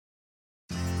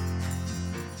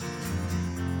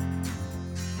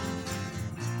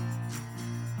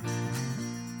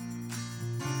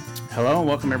Hello and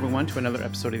welcome everyone to another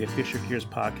episode of the Fisher Gears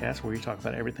podcast, where we talk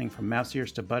about everything from mouse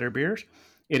ears to butter beers.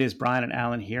 It is Brian and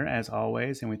Alan here as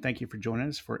always, and we thank you for joining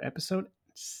us for episode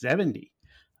 70.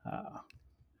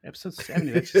 Episode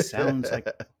 70, that just sounds like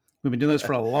we've been doing this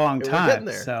for a long time. We're getting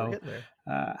there. So, We're getting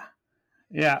there.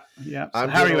 Yeah. So I'm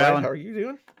how are you, right. Alan? How are you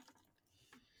doing?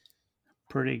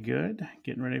 Pretty good.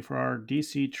 Getting ready for our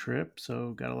DC trip,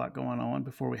 so got a lot going on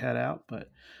before we head out.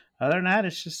 But other than that,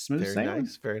 it's just smooth sailing.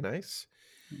 Very nice.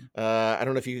 I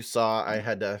don't know if you saw,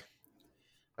 I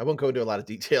won't go into a lot of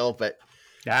detail, but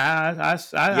I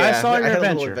saw your adventure. I had a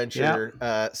little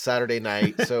adventure Saturday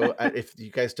night. So if you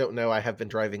guys don't know, I have been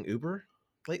driving Uber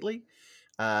lately.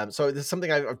 So this is something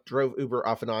I've drove Uber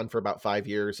off and on for about 5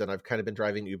 years, and I've kind of been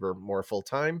driving Uber more full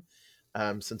time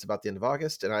since about the end of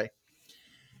August. And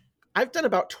I've done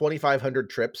about 2,500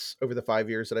 trips over the 5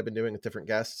 years that I've been doing with different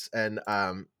guests. And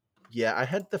I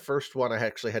had the first one I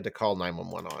actually had to call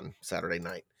 911 on Saturday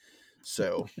night.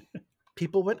 So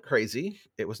people went crazy.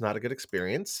 It was not a good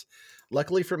experience.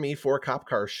 Luckily for me, 4 cop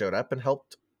cars showed up and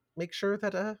helped make sure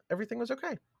that everything was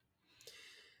okay.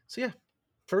 So yeah,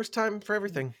 first time for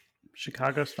everything.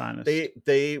 Chicago's finest.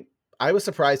 I was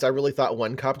surprised. I really thought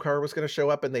 1 cop car was going to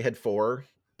show up and they had 4,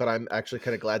 but I'm actually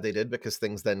kind of glad they did because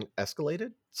things then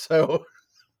escalated. So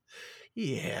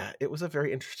yeah, it was a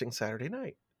very interesting Saturday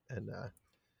night. And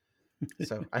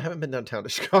so I haven't been downtown to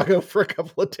Chicago for a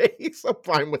couple of days. I'm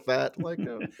fine with that. Like,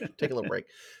 take a little break.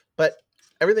 But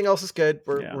everything else is good.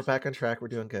 We're back on track. We're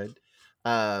doing good.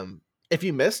 If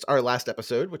you missed our last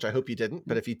episode, which I hope you didn't,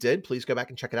 but if you did, please go back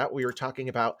and check it out. We were talking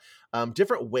about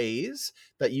different ways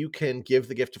that you can give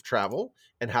the gift of travel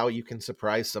and how you can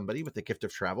surprise somebody with the gift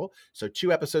of travel. So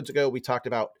 2 episodes ago, we talked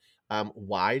about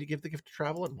why to give the gift of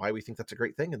travel and why we think that's a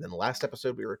great thing. And then the last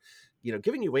episode, we were,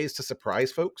 giving you ways to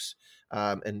surprise folks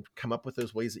and come up with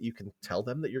those ways that you can tell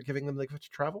them that you're giving them the gift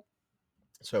of travel.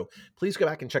 So please go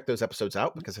back and check those episodes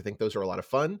out because I think those are a lot of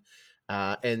fun.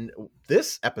 And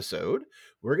this episode,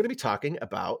 we're going to be talking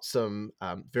about some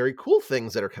very cool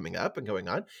things that are coming up and going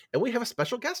on. And we have a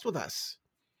special guest with us.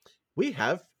 We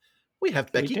have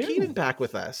Becky Keenan back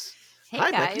with us. Hey,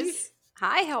 hi, guys. Becky.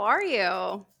 Hi, how are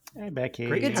you? Hey, Becky.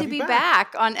 Great Good to be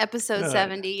back on episode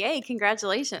 70. Yay,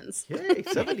 congratulations. Yay,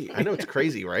 70. I know, it's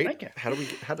crazy, right? How'd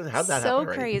that happen? So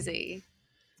crazy.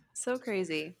 So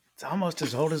crazy. It's almost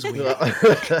as old as we are.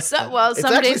 It's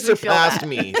some days we feel surpassed that.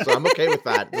 me, so I'm okay with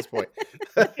that at this point.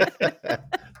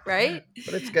 Right?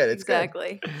 But it's good. It's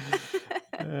exactly.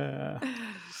 Yeah.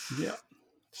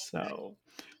 So,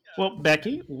 well,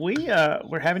 Becky,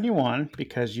 we're having you on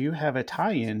because you have a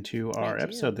tie-in to our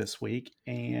episode this week,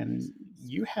 and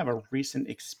you have a recent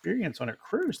experience on a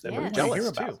cruise that we want to hear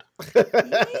about.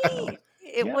 Yay.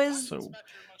 It was.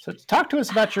 So talk to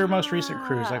us about your most recent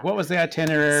cruise. Like, what was the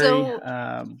itinerary?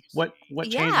 What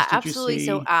changes did you see?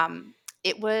 So,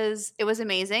 it was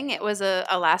amazing. It was a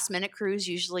last minute cruise.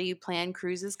 Usually you plan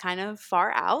cruises kind of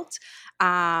far out.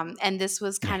 And this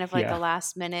was kind of like a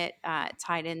last minute,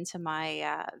 tied into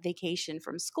my vacation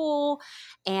from school.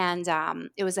 And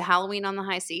it was a Halloween on the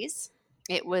high seas.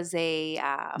 It was a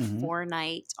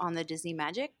 4-night on the Disney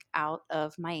Magic out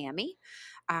of Miami.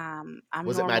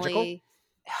 Was it magical?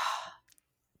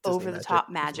 Over the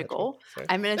top magical.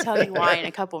 I'm going to tell you why in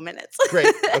a couple minutes. Great.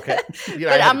 Okay.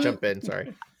 I have to jump in.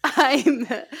 Sorry.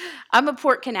 I'm a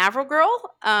Port Canaveral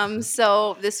girl.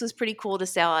 So this was pretty cool to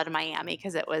sail out of Miami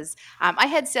because it was, I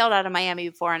had sailed out of Miami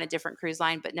before on a different cruise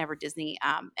line, but never Disney,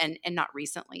 and not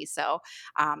recently. So,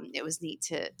 it was neat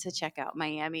to check out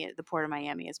Miami, the Port of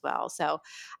Miami as well. So,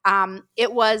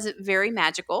 it was very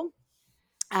magical.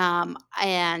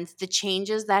 And the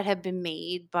changes that have been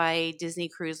made by Disney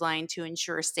Cruise Line to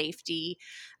ensure safety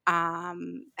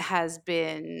has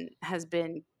been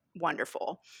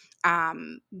wonderful.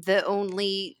 The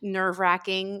only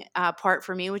nerve-wracking part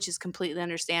for me, which is completely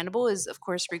understandable, is of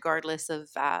course, regardless of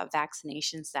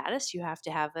vaccination status, you have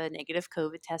to have a negative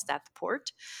COVID test at the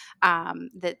port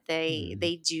that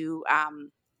they do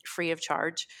free of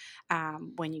charge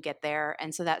when you get there.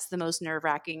 And so that's the most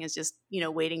nerve-wracking, is just,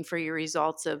 waiting for your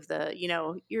results of the,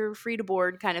 you're free to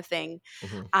board kind of thing.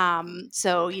 Mm-hmm.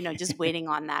 So, just waiting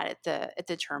on that at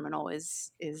the terminal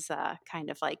is kind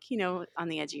of like, on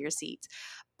the edge of your seat.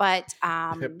 But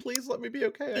please let me be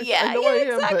okay. I know I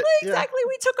am, exactly. but, Exactly.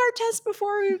 We took our test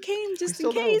before we came, just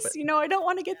in case. I don't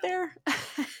want to get there.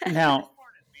 Now,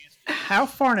 how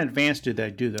far in advance do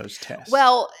they do those tests?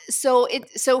 Well, so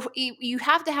you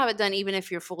have to have it done even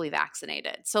if you're fully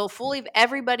vaccinated. So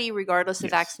everybody, regardless of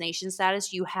vaccination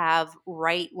status, you have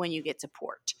right when you get to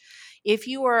port. If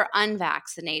you are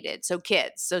unvaccinated, so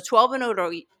kids, so 12 and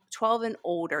older, 12 and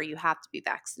older, you have to be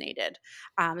vaccinated.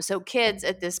 So kids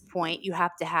at this point, you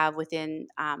have to have within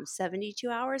 72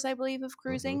 hours, I believe, of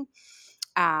cruising.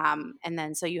 And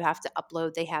then so you have to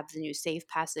upload, they have the new Safe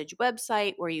Passage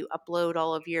website where you upload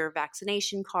all of your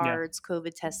vaccination cards,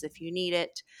 COVID tests if you need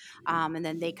it. And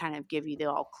then they kind of give you the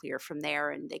all clear from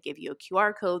there, and they give you a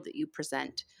QR code that you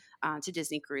present to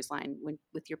Disney Cruise Line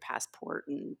with your passport,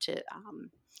 and to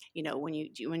when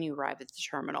you arrive at the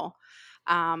terminal.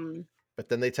 But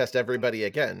then they test everybody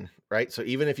again, right? So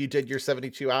even if you did your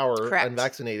 72-hour Correct.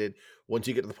 unvaccinated, once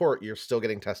you get to the port, you're still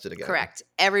getting tested again. Correct.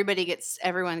 Everyone gets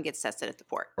tested at the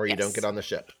port, or you don't get on the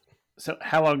ship. So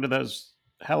how long do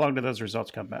those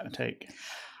results come back and take?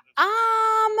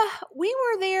 We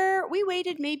were there. We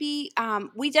waited maybe.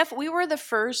 We were the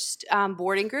first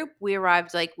boarding group. We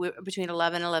arrived between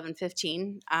 11 and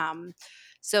 11:15.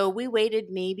 So we waited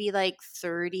maybe like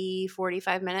 30,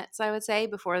 45 minutes, I would say,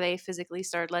 before they physically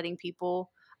started letting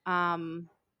people,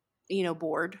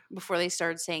 board, before they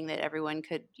started saying that everyone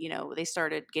could, they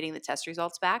started getting the test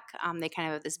results back. They kind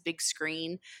of have this big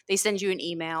screen. They send you an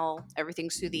email.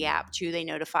 Everything's through the app too. They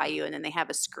notify you, and then they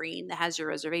have a screen that has your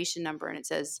reservation number, and it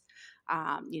says,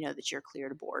 that you're clear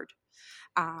to board.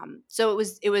 So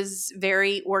it was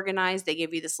very organized. They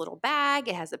give you this little bag.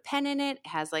 It has a pen in it. It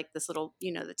has like this little,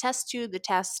 the test tube, the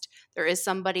test. There is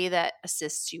somebody that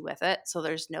assists you with it. So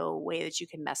there's no way that you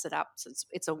can mess it up. So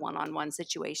it's a one-on-one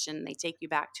situation. They take you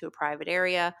back to a private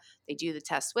area. They do the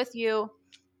test with you,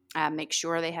 make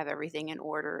sure they have everything in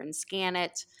order and scan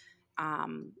it.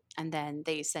 And then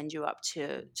they send you up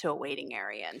to a waiting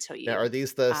area until you. Now, are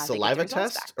these the saliva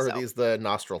results tests, back. or are these the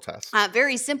nostril tests?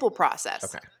 Very simple process.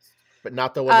 Okay. But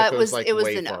not the one that goes it was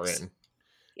way the far nose. in.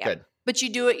 Yeah. Good. But you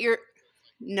do it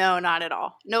no, not at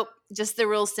all. Nope. Just the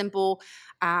real simple.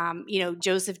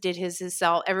 Joseph did his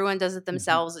himself. Everyone does it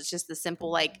themselves. It's just the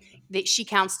simple, she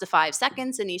counts to 5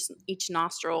 seconds in each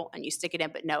nostril, and you stick it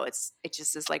in. But no, it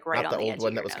just is like right not on the the edge old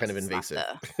one of that your was nose. kind of invasive.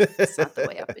 It's not the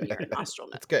way up in your nostril.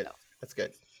 That's good. That's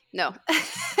good. No.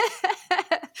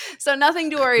 So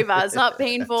nothing to worry about. It's not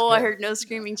painful. I heard no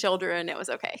screaming children. It was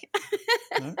okay.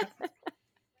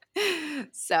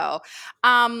 So,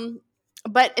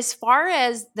 but as far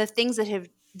as the things that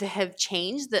have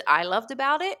changed that I loved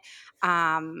about it,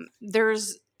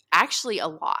 there's actually a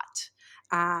lot.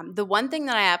 The one thing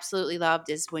that I absolutely loved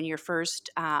is when you're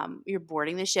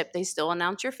boarding the ship, they still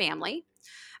announce your family.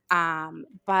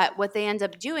 But what they end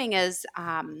up doing is,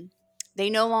 they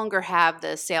no longer have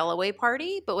the sail away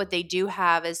party, but what they do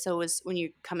have is when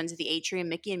you come into the atrium,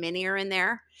 Mickey and Minnie are in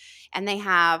there, and they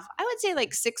have, I would say,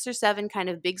 like 6 or 7 kind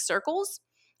of big circles.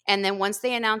 And then once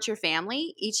they announce your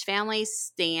family, each family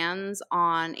stands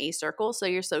on a circle, so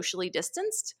you're socially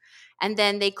distanced. And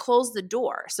then they close the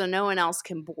door so no one else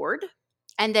can board.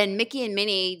 And then Mickey and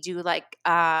Minnie do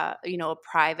a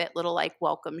private little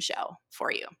welcome show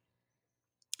for you.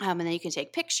 And then you can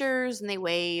take pictures, and they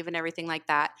wave and everything like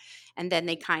that. And then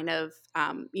they kind of,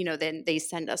 then they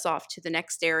send us off to the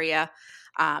next area.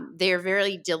 They're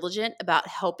very diligent about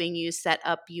helping you set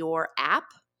up your app,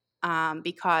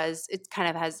 because it kind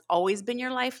of has always been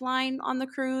your lifeline on the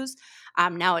cruise.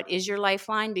 Now it is your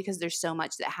lifeline because there's so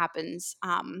much that happens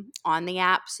on the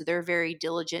app. So they're very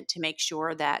diligent to make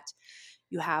sure that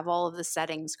you have all of the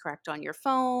settings correct on your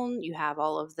phone. You have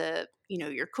all of the,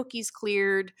 your cookies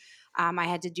cleared. I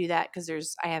had to do that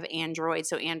because I have Android.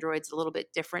 So Android's a little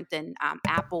bit different than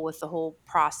Apple with the whole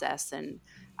process, and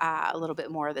a little bit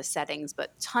more of the settings,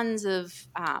 but tons of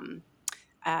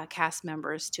cast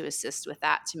members to assist with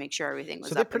that to make sure everything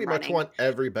was up and running. So they pretty much want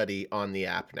everybody on the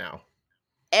app now.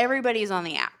 Everybody's on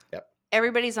the app. Yep.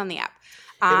 Everybody's on the app.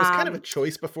 It was kind of a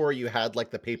choice before. You had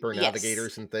the paper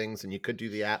navigators yes. and things, and you could do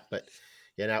the app, but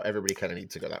now everybody kind of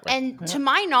needs to go that way. And to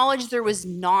my knowledge, there was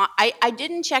not, I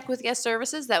didn't check with guest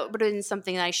services. That would have been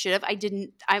something that I should have.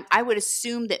 I would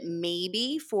assume that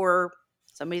maybe for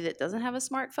somebody that doesn't have a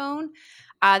smartphone,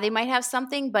 they might have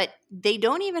something, but they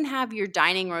don't even have your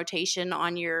dining rotation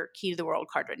on your Key to the World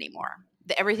card anymore.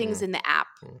 Everything's in the app.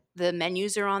 The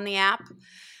menus are on the app.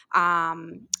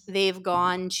 They've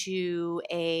gone to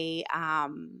a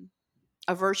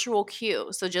virtual queue.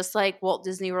 So just like Walt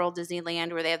Disney World,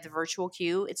 Disneyland, where they have the virtual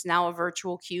queue, it's now a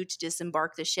virtual queue to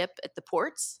disembark the ship at the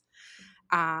ports.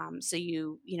 So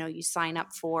you sign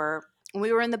up for, when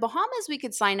we were in the Bahamas, we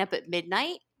could sign up at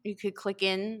midnight. You could click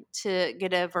in to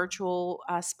get a virtual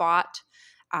spot.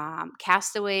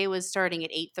 Castaway was starting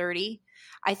at 8:30.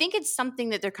 I think it's something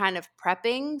that they're kind of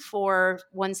prepping for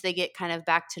once they get kind of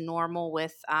back to normal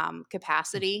with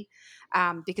capacity,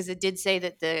 because it did say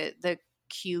that the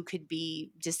queue could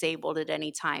be disabled at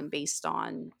any time based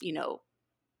on,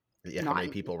 how many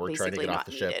people were trying to get off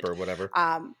the ship or whatever.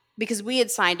 because we had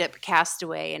signed up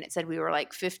Castaway and it said we were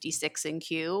like 56 in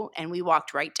queue, and we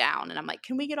walked right down and I'm like,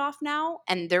 can we get off now?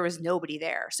 And there was nobody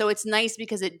there. So it's nice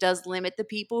because it does limit the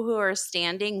people who are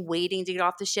standing waiting to get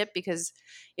off the ship, because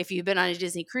if you've been on a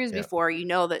Disney cruise Yeah. before, you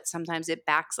know that sometimes it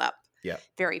backs up Yeah.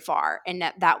 very far, and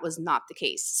that was not the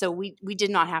case. So we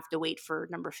did not have to wait for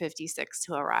number 56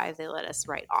 to arrive. They let us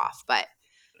right off. But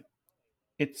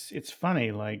it's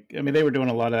funny. Like, I mean, they were doing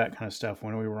a lot of that kind of stuff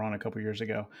when we were on a couple years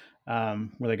ago,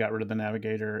 where they got rid of the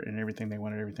navigator and everything. They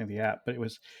wanted everything the app, but it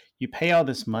was, you pay all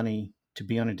this money to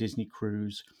be on a Disney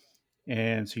cruise,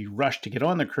 and so you rush to get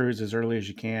on the cruise as early as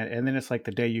you can, and then it's like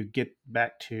the day you get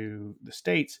back to the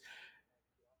States,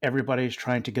 everybody's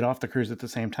trying to get off the cruise at the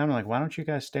same time. I'm like, why don't you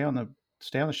guys stay on the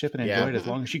ship and enjoy Yeah. it as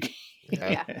long as you can?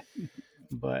 Yeah.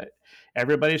 But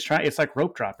everybody's trying. It's like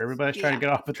rope drop. Everybody's trying to get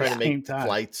off at Trying the to same make time.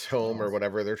 flights home So, or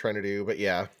whatever they're trying to do. But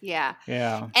yeah. yeah.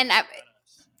 and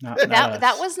not that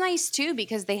us. was nice too,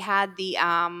 because they had the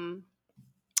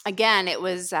again, it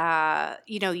was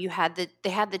you had they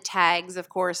had the tags, of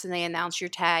course, and they announced your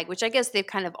tag, which I guess they've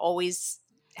kind of always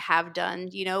have done,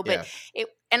 but Yeah.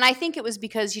 and I think it was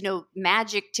because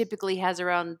Magic typically has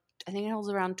around, I think it holds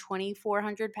around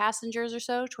 2,400 passengers or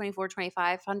so,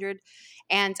 2,500,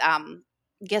 and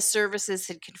guest services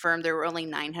had confirmed there were only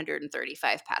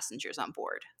 935 passengers on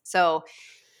board. So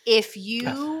if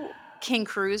you can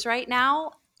cruise right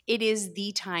now, it is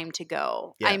the time to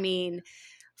go. Yeah. I mean,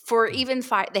 for even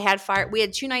they had we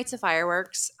had 2 nights of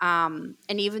fireworks, and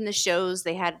even the shows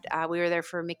they had. We were there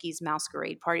for Mickey's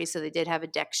Masquerade Party, so they did have a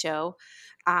deck show,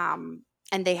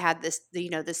 and they had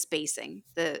the spacing,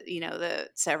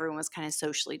 so everyone was kind of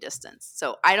socially distanced.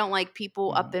 So I don't like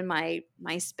people up in my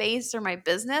space or my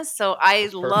business, so I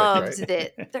That's perfect, loved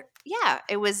right? that. Yeah,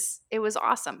 it was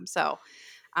awesome. So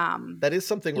That is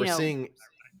something we're seeing.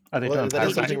 Are they doing That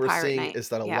is Pirate something Night? we're Pirate seeing Night. is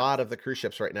that a Yeah. lot of the cruise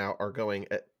ships right now are going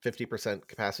at 50%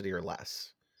 capacity or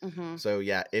less. Mm-hmm. So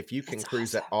yeah, if you can That's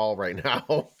cruise awesome. at all right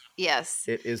now, Yes,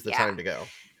 it is the yeah. time to go.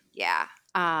 Yeah.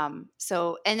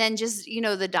 So, and then just,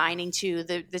 the dining too,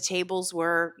 the tables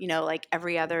were, like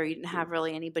every other, you didn't have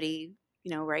really anybody,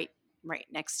 right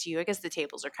next to you. I guess the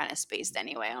tables are kind of spaced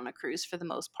anyway on a cruise for the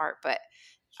most part, but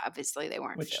obviously they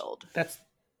weren't Which filled.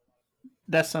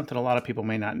 that's something a lot of people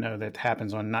may not know that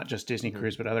happens on not just Disney Mhm.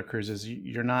 cruise, but other cruises.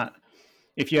 You're not,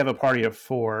 if you have a party of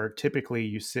 4, typically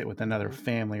you sit with another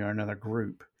family or another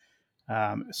group,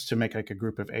 to make like a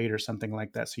group of 8 or something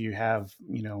like that. So you have,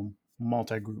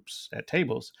 multi groups at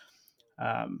tables.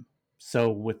 So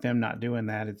with them not doing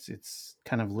that, it's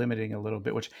kind of limiting a little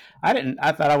bit, which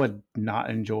I thought I would not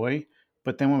enjoy.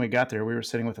 But then when we got there, we were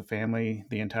sitting with a family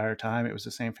the entire time. It was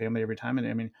the same family every time. And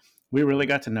I mean, we really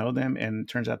got to know them. And it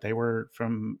turns out they were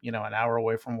from, an hour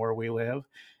away from where we live.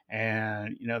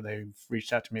 And, they've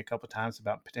reached out to me a couple of times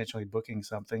about potentially booking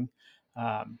something.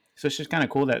 So it's just kind of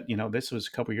cool that, this was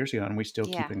a couple of years ago and we still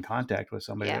Yeah. keep in contact with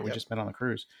somebody Yeah. that we Yep. just met on the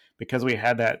cruise because we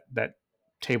had that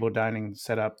table dining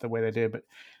set up the way they did. But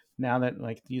now that,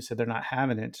 like you said, they're not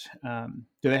having it,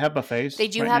 do they have buffets? They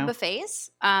do right have now? buffets.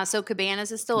 So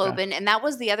Cabanas is still Okay. open, and that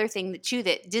was the other thing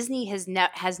that Disney has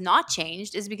not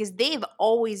changed, is because they've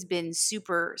always been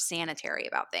super sanitary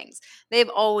about things. They've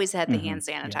always had the hand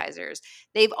sanitizers.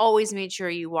 They've always made sure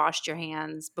you washed your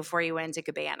hands before you went into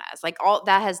Cabanas. Like, all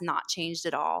that has not changed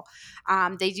at all.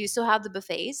 They do still have the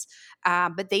buffets,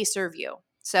 but they serve you.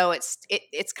 So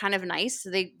it's kind of nice.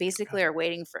 So they basically are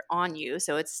waiting on you.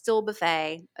 So it's still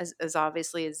buffet, as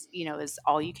obviously as as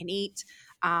all you can eat.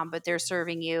 But they're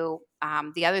serving you.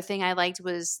 The other thing I liked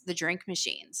was the drink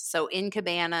machines. So in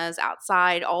Cabanas,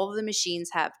 outside, all of the machines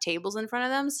have tables in front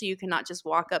of them, so you cannot just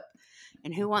walk up.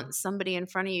 And who wants somebody in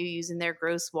front of you using their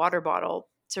gross water bottle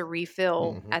to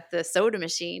refill at the soda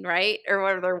machine, right?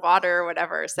 Or their water or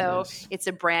whatever. So Yes. it's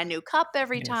a brand new cup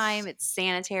every Yes. time. It's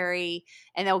sanitary,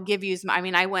 and they'll give you I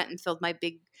mean, I went and took my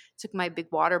big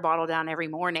water bottle down every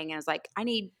morning, and I was like, I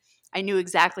knew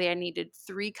exactly I needed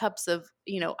 3 cups of,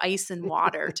 ice and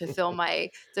water to fill my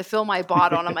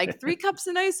bottle. And I'm like, 3 cups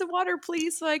of ice and water,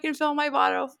 please, so I can fill my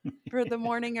bottle for the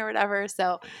morning or whatever.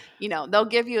 So, they'll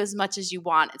give you as much as you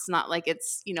want. It's not like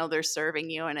it's, they're serving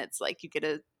you and it's like you get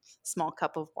a small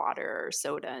cup of water or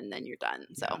soda and then you're done.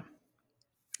 So,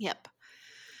 yep.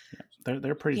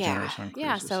 They're pretty generous on cruises.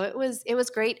 Yeah, so it was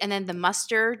great. And then the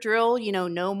muster drill,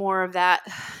 no more of that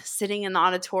sitting in the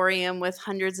auditorium with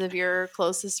hundreds of your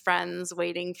closest friends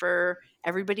waiting for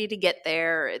everybody to get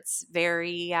there. It's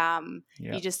very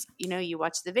you just, you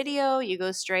watch the video, you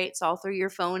go straight. It's all through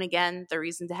your phone again. The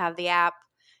reason to have the app.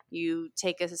 You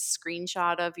take a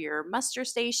screenshot of your muster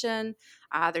station.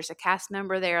 There's a cast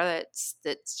member there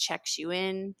that checks you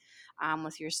in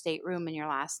with your stateroom and your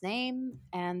last name,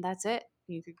 and that's it.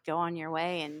 you could go on your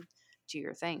way and do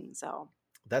your thing. So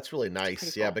That's really pretty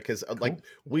nice. Yeah, cool. because like Cool.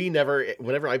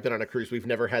 whenever I've been on a cruise, we've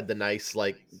never had the nice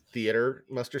like theater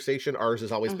muster station. Ours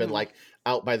has always been Hmm. like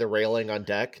out by the railing on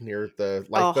deck near the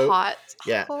Oh, lifeboat. hot.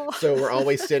 Yeah. Oh. So we're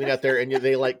always standing out there and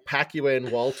they like pack you in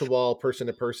wall to wall, person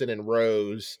to person in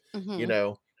rows, you Hmm.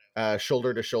 know,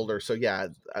 shoulder to shoulder. So yeah,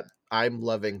 I'm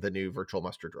loving the new virtual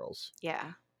muster drills.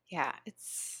 Yeah. Yeah.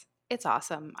 It's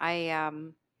awesome.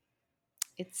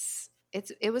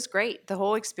 It was great. The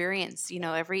whole experience,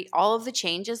 all of the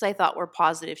changes I thought were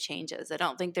positive changes. I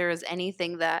don't think there was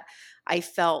anything that I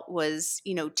felt was,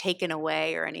 taken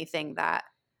away or anything that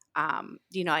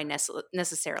I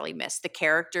necessarily missed. The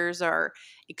characters are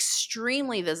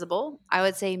extremely visible. I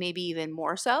would say maybe even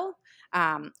more so.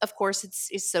 Of course,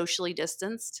 it's socially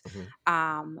distanced,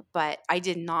 Mhm. but I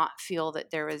did not feel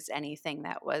that there was anything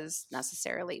that was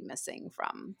necessarily missing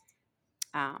from,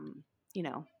 um, you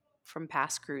know, from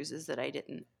past cruises that I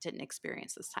didn't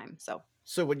experience this time. So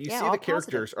So when you yeah, see the all positive.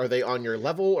 characters, are they on your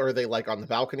level or are they like on the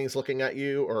balconies looking at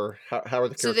you or how are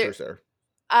the So characters there?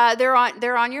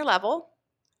 they're on your level.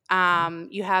 Mhm.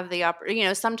 You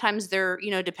have sometimes they're,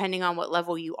 depending on what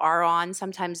level you are on,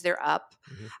 sometimes they're up.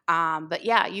 Mhm. But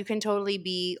yeah, you can totally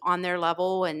be on their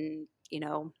level and,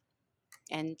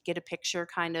 and get a picture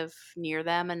kind of near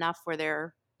them enough where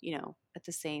they're, at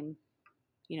the same,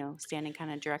 standing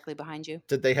kind of directly behind you.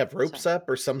 Did they have So ropes up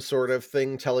or some sort of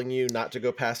thing telling you not to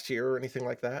go past here or anything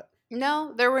like that?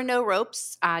 no, there were no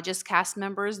ropes, just cast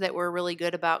members that were really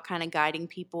good about kind of guiding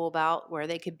people about where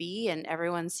they could be. And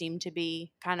everyone seemed to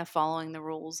be kind of following the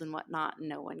rules and whatnot. And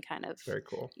no one kind of, Very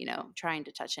cool. trying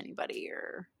to touch anybody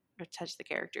or touch the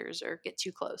characters or get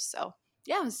too close. So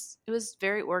yeah, it was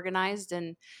very organized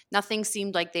and nothing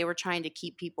seemed like they were trying to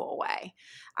keep people away.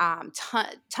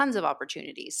 Tons of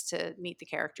opportunities to meet the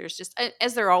characters, just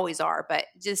as there always are, but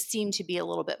just seemed to be a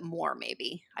little bit more,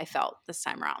 maybe I felt this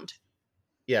time around.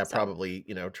 Yeah, So probably,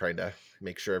 trying to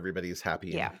make sure everybody's happy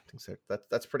and yeah. things like that.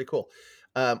 That's pretty cool.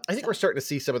 I think So we're starting to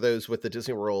see some of those with the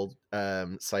Disney World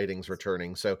sightings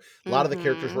returning. So a lot of the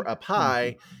characters mhm. were up Mhm.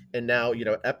 high, and now,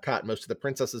 Epcot, most of the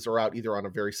princesses are out either on a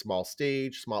very small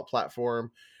stage, small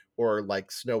platform, or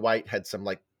like Snow White had some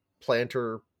like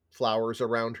planter flowers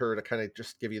around her to kind of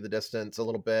just give you the distance a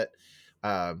little bit.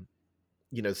 Um,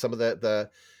 some of the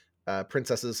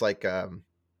princesses like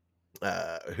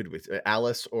who do we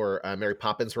Alice or Mary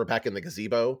Poppins were back in the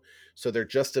gazebo, so they're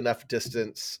just enough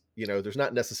distance. There's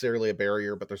not necessarily a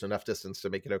barrier, but there's enough distance to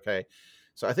make it okay.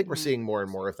 So I think we're Mhm. seeing more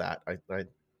and more of that. I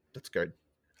That's good.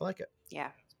 I like it.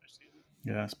 Yeah.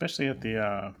 Yeah, especially at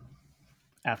the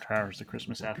after hours, the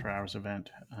Christmas after hours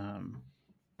event.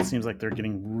 It seems like they're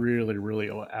getting really, really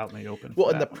out in the open Well,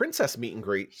 for and the that one. princess meet and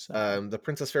greet, So, the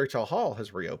Princess Fairy Tale Hall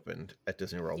has reopened at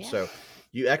Disney World, Yeah. so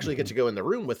you actually get mhm. to go in the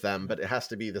room with them, but it has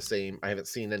to be the same. I haven't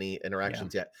seen any Yeah,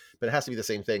 interactions yet, but it has to be the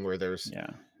same thing where there's, yeah,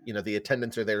 the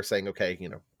attendants are there saying, okay,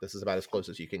 this is about as close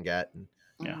as you can get. And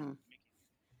yeah. Mhm. Mhm.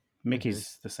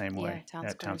 Mickey's the same Yeah, way Town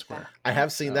at Town Square's Square. back. I Yeah.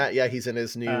 have seen So, that. Yeah, he's in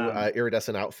his new um,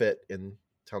 iridescent outfit in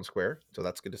Town Square, so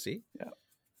that's good to see. yeah.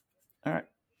 All right,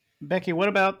 Becky. What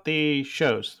about the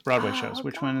shows, the Broadway shows? Oh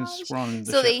Which ones gosh. were on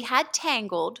the So ship? they had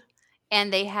Tangled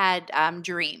and they had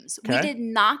Dreams. We Okay. did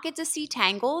not get to see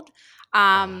Tangled,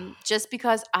 Oh, just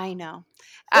because I know.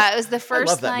 It was the I love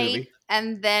first that night, movie.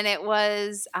 and then it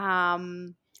was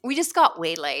we just got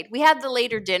waylaid. We had the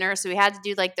later dinner, so we had to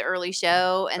do like the early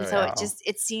show, and Oh so yeah, Oh,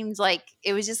 it seemed like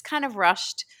it was just kind of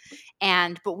rushed.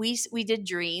 But we did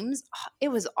Dreams. It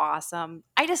was awesome.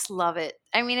 I just love it.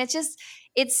 I mean,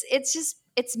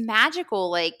 it's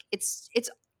magical. Like it's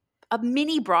a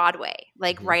mini Broadway,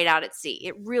 like hmm right out at sea.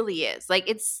 It really is. Like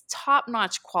it's top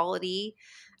notch quality.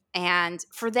 And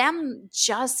for them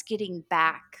just getting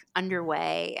back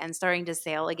underway and starting to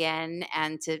sail again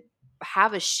and to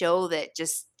have a show that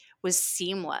just was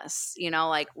seamless,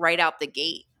 like right out the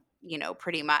gate,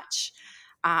 pretty much.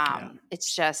 yeah,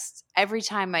 It's just every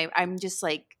time I'm just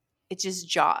like, it's just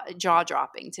jaw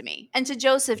dropping to me, and to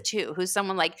Joseph too, who's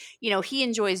someone like, he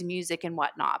enjoys music and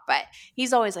whatnot, but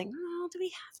he's always like, oh, do we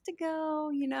have to go,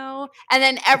 and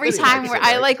then I every bet he time likes where it,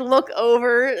 I right? like look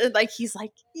over, like he's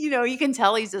like, you can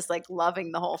tell he's just like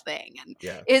loving the whole thing, and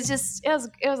Yeah. it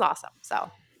was awesome. So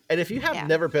And if you have yeah.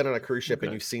 never been on a cruise well, ship and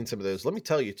good. you've seen some of those, let me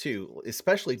tell you too,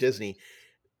 especially Disney.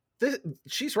 This,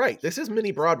 she's right. This is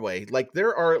mini Broadway. Like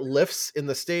there are lifts in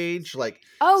the stage, like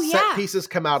Oh set yeah. pieces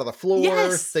come out of the floor,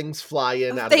 Yes. things fly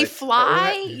in out of They the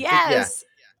overhead. fly. Yeah, Yes.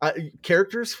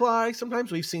 characters fly.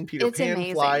 Sometimes we've seen Peter It's Pan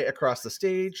fly amazing. across the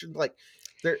stage. Like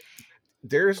there,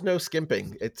 there's no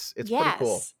skimping. It's pretty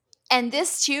cool. Yes. And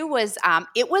this too was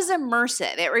it was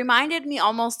immersive. It reminded me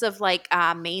almost of like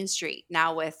Main Street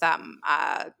now with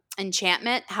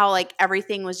enchantment, how like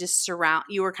everything was just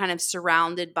you were kind of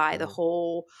surrounded by the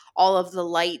whole, all of the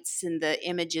lights and the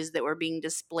images that were being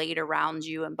displayed around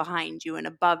you and behind you and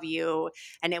above you,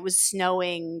 and it was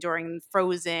snowing during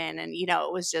Frozen, and you know,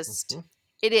 it was just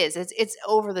it's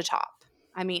over the top.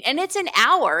 I mean, and it's an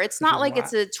hour. It's Which not is like why.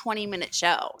 it's a 20-minute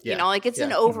show. You Yeah. know, like it's an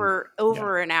Yeah.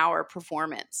 over an hour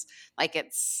performance. Like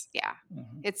it's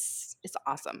it's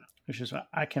awesome. Which is why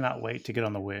I cannot wait to get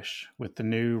on the Wish with the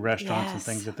new restaurants and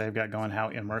things Yes. that they've got going. How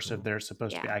immersive they're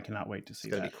supposed to be. Yeah. I cannot wait to It's see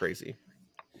going to that. be crazy.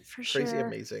 For Crazy sure.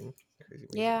 amazing. Crazy amazing.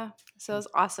 Yeah. So it's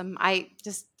awesome. I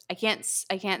can't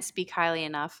speak highly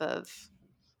enough of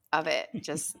it.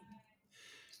 Just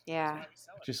yeah.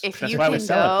 If That's you why we can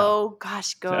sell it though. go,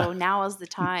 gosh, go. Now is the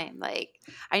time. Like,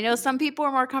 I know some people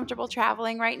are more comfortable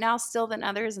traveling right now still than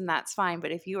others, and that's fine.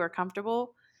 But if you are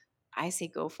comfortable, I say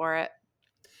go for it.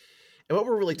 And what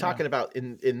we're really talking about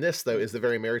in this, though, is the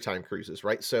Very Merrytime cruises,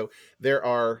 right? So there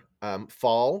are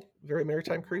fall Very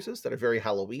Merrytime cruises that are very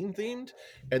Halloween themed.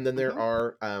 And then there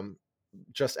are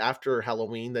just after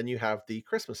Halloween, then you have the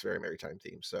Christmas Very Merrytime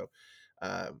theme. So,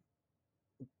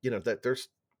 you know, that there's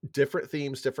different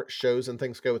themes, different shows and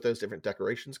things go with those, different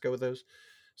decorations go with those.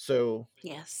 So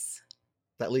Yes.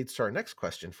 that leads to our next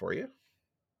question for you.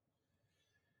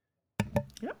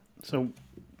 Yep. So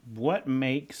what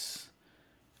makes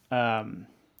a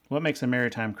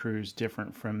Maritime cruise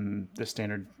different from the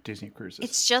standard Disney cruises?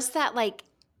 It's just that like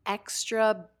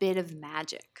extra bit of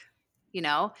magic, you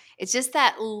know? It's just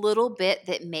that little bit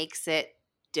that makes it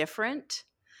different,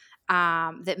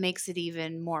 that makes it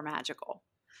even more magical.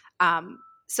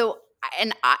 So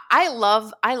and I'm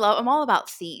all about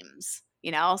themes,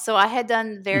 you know? So I had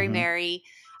done Very Merry.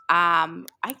 I want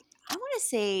to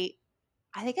say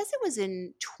I guess it was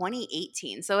in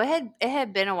 2018. So it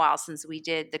had been a while since we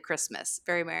did the Christmas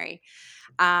Very Merry.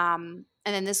 And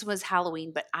then this was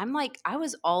Halloween, but I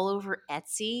was all over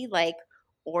Etsy, like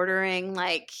ordering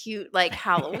like cute like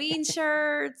Halloween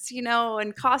shirts, you know,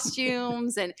 and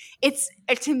costumes. And it's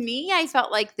to me, I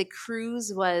felt like the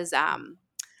cruise was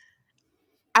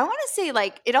I want to say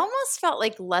like it almost felt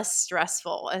like less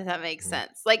stressful, if that makes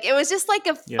sense. Like it was just like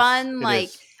a fun, like,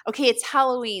 okay, it's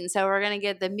Halloween, so we're gonna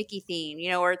get the Mickey theme, you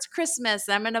know, or it's Christmas,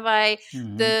 and I'm gonna buy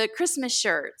the Christmas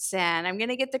shirts, and I'm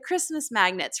gonna get the Christmas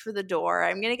magnets for the door.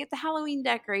 I'm gonna get the Halloween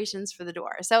decorations for the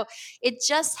door. So it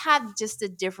just had just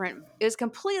it was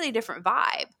completely different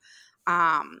vibe.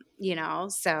 You know,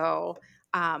 so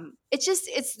there's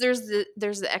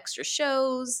the extra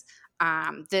shows.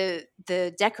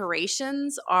 The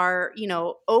decorations are, you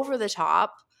know, over the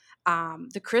top.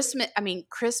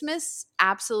 Christmas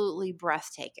absolutely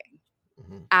breathtaking.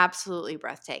 Absolutely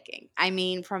breathtaking. I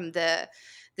mean, from the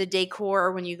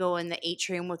decor when you go in the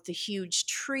atrium with the huge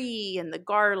tree and the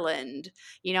garland,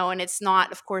 you know, and it's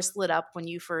not, of course, lit up when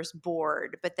you first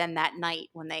board, but then that night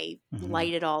when they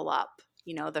light it all up,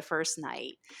 you know, the first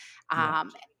night.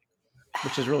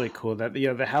 Which is really cool. That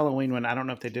the Halloween one, I don't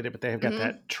know if they did it, but they have got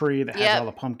that tree that has all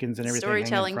the pumpkins and everything hanging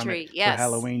Storytelling from tree. it for Yes.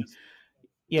 Halloween.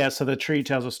 Yeah, so the tree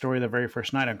tells a story the very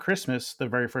first night on Christmas. The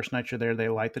very first night you're there, they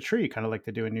light the tree, kind of like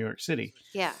they do in New York City.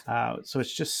 Yeah. So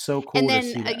it's just so cool And to then,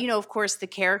 see that. you know, of course, the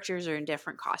characters are in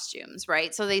different costumes,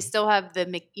 right? So they still have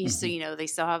so, you know, they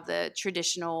still have the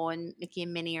traditional, and Mickey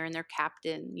and Minnie are in their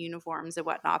captain uniforms and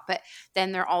whatnot. But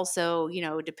then they're also, you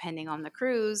know, depending on the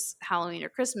cruise, Halloween or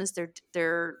Christmas,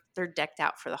 they're decked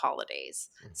out for the holidays.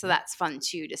 So that's fun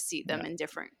too, to see them in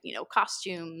different, you know,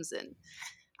 costumes and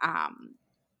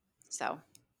so.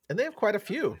 And they have quite a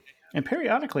few. And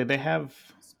periodically they have,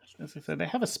 as I said, they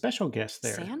have a special guest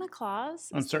there. Santa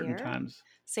Claus on certain times.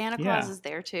 Santa Claus is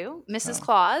there too. Mrs.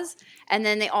 Claus. And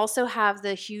then they also have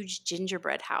the huge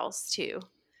gingerbread house too.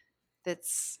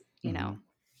 That's, you know,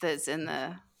 that's in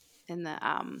the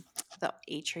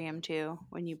atrium too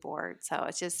when you board. So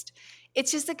it's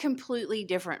just a completely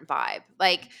different vibe.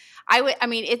 Like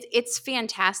it's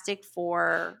fantastic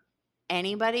for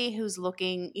anybody who's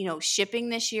looking, you know, shipping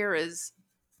this year is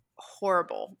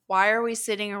horrible. Why are we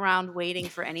sitting around waiting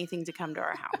for anything to come to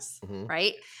our house?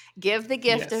 Right? Give the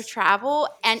gift of travel.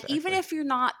 And even if you're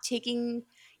not taking,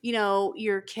 you know,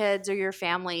 your kids or your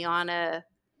family on a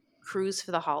cruise for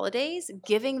the holidays,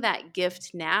 giving that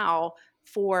gift now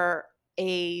for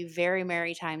a Very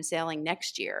Merrytime sailing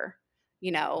next year,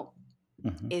 you know,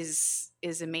 is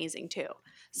amazing too.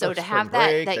 So to have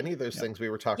break, that any of those things we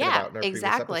were talking about in our previous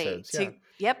episodes.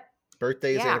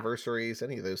 Birthdays, anniversaries,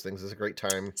 any of those things is a great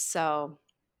time. So,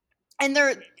 and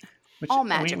they're all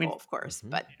magical, of course,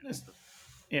 but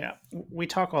yeah, we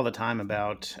talk all the time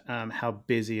about how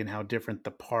busy and how different the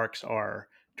parks are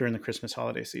during the Christmas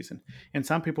holiday season. And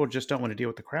some people just don't want to deal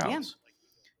with the crowds.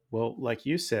 Well, like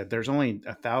you said, there's only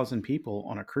 1,000 people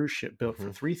on a cruise ship built for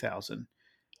Mhm. 3,000.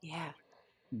 Yeah.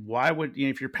 Why would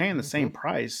if you're paying the same Mhm.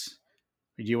 price,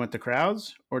 do you want the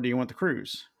crowds or do you want the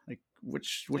cruise? Like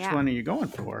which Yeah. one are you going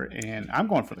for? And I'm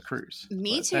going for the cruise,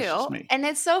 Me but that's just too. me. And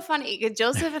it's so funny 'cause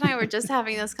Joseph and I were just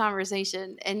having this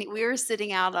conversation and we were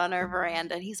sitting out on our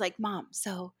veranda and he's like, Mom,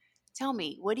 so tell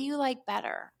me, what do you like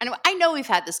better? And I know we've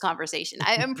had this conversation.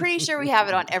 I'm pretty sure we have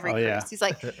it on every Oh cruise. yeah, He's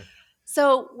like,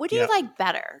 so what do you yep. like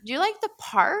better? Do you like the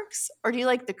parks or do you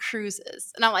like the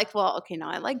cruises? And I'm like, well, okay, no,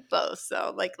 I like both.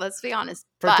 So like, let's be honest.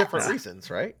 For But different Yeah. reasons,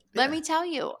 right? let Yeah. me tell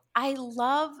you, I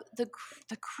love the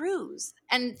cruise,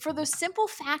 and for the simple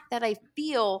fact that I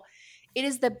feel it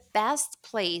is the best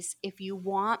place if you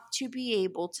want to be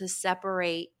able to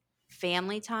separate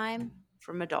family time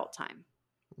from adult time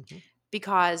Mhm.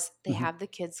 because they Mhm. have the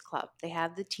kids club, they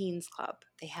have the teens club,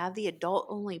 they have the adult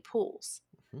only pools,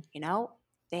 Mhm. you know,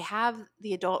 they have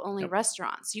the adult only Yep.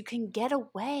 restaurants. You can get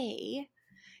away,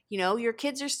 you know, your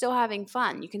kids are still having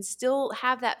fun. You can still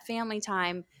have that family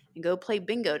time and go play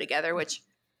bingo together, which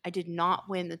I did not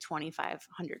win the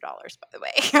 $2,500, by the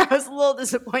way. I was a little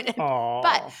disappointed.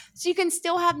 But Oh. so you can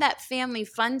still have that family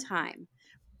fun time,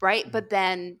 right? Mhm. But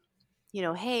then, you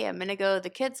know, hey, I'm going to go to the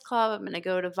kids club. I'm going to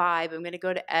go to Vibe. I'm going to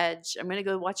go to Edge. I'm going to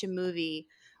go watch a movie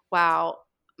while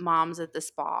mom's at the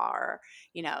spa, or,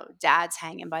 you know, dad's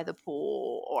hanging by the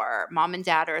pool, or mom and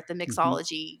dad are at the Hmm.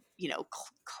 mixology, you know,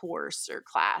 course or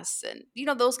class, and, you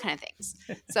know, those kind of things.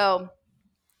 So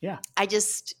Yeah. I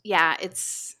just, yeah,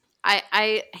 it's,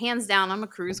 I hands down, I'm a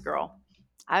cruise girl.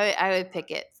 I would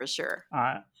pick it for sure.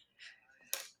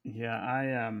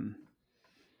 Yeah.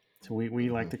 So we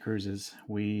like Mhm. the cruises.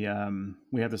 We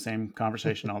have the same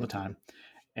conversation all the time.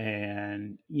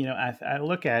 And I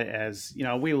look at it as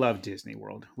we love Disney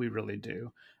World, we really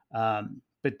do,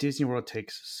 but Disney World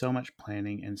takes so much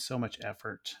planning and so much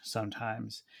effort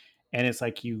sometimes, and it's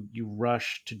like you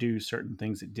rush to do certain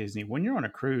things at Disney. When you're on a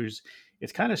cruise,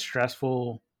 it's kind of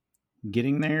stressful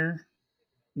getting there,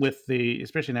 with the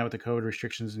especially now with the COVID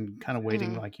restrictions and kind of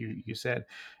waiting Mhm. like you said,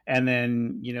 and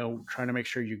then trying to make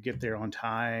sure you get there on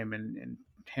time and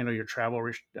handle your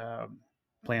travel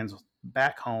plans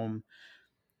back home.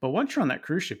 But once you're on that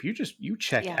cruise ship, you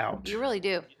check Yeah, out. you really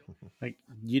do. Like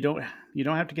you don't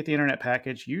have to get the internet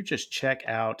package. You just check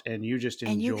out and you just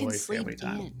And you can enjoy sleep family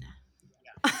time. in.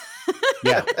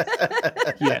 Yeah.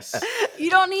 Yes. You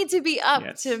don't need to be up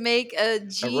to Yes. make a A rope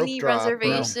genie drop, or No.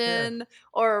 yeah, reservation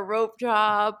or a rope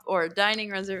drop or a dining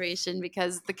reservation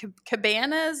because the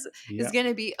cabanas is Yep. going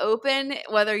to be open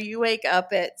whether you wake up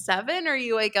at 7 or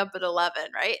you wake up at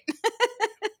 11, right?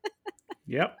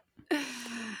 Yep.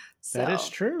 That is So,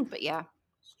 true. but yeah,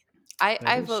 That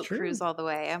I is vote cruise true. all the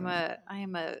way. So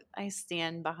I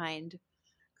stand behind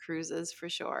cruises for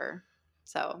sure.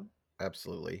 So,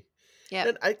 absolutely. yep.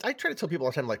 And I try to tell people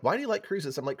all the time, like, why do you like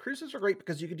cruises? I'm like, cruises are great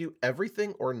because you can do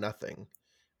everything or nothing.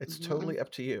 It's Hmm. totally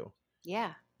up to you.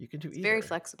 Yeah, You can do it's very either.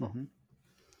 flexible. mhm.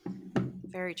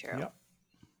 Very true. Yep.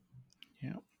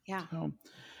 Yep. Yeah. So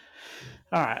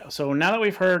all right. So now that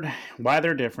we've heard why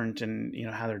they're different and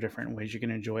how they're different ways you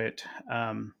can enjoy it,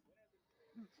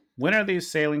 when are these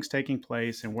sailings taking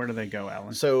place and where do they go,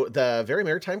 Alan? So the Very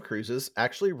Maritime Cruises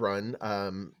actually run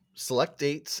select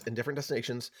dates and different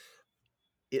destinations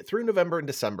through November and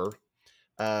December.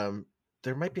 Um,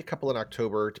 there might be a couple in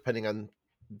October, depending on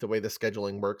the way the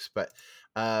scheduling works, but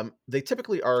they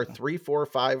typically are 3, 4,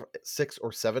 5, 6,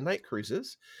 or 7 night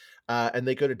cruises, and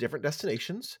they go to different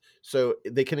destinations. So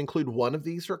they can include one of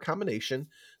these or a combination.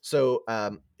 So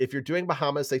if you're doing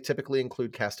Bahamas, they typically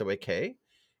include Castaway Cay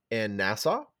and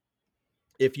Nassau.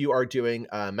 If you are doing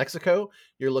Mexico,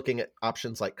 you're looking at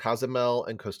options like Cozumel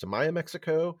and Costa Maya,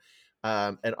 Mexico,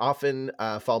 and often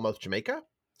Falmouth, Jamaica.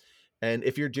 And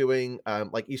if you're doing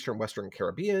like Eastern Western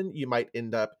Caribbean, you might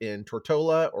end up in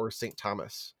Tortola or St.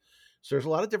 Thomas. So there's a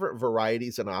lot of different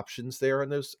varieties and options there on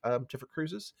those different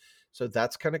cruises. So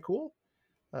that's kind of cool.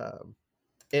 Um,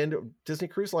 and Disney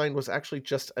Cruise Line was actually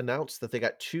just announced that they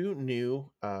got two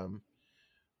new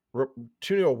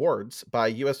awards by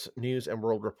U.S. News and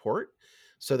World Report.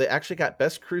 So they actually got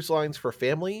Best Cruise Lines for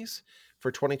Families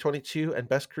for 2022 and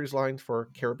Best Cruise Lines for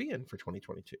Caribbean for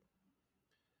 2022.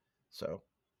 So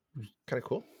kind of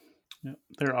cool. Yep.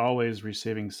 They're always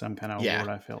receiving some kind of Yeah.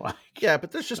 award, I feel like. Yeah, but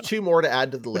there's just 2 more to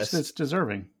add to the Which list. is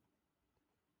deserving.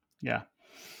 Yeah.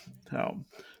 So,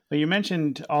 but you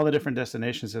mentioned all the different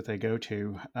destinations that they go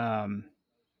to.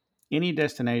 Any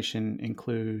destination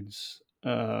includes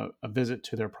a visit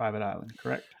to their private island,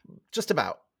 correct? Just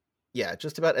about. Yeah,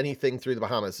 just about anything through the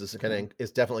Bahamas Okay.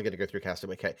 is definitely going to go through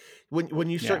Castaway Cay. When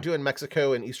you start Yeah. doing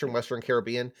Mexico and Eastern Western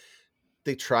Caribbean,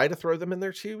 they try to throw them in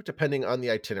there too, depending on the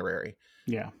itinerary.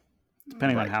 Yeah.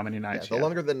 depending on Right. how many Yeah, nights. the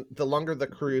longer the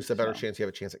cruise, the better So. chance you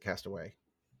have a chance at Castaway.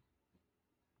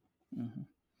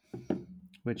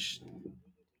 Which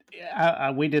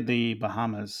we did the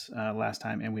Bahamas last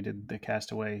time, and we did the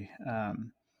Castaway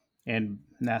and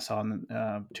Nassau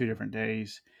on 2 different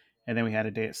days, and then we had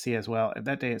a day at sea as well. And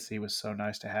that day at sea was so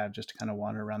nice to have, just to kind of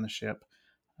wander around the ship,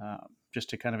 just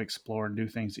to kind of explore and do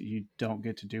things that you don't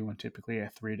get to do on typically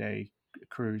a 3-day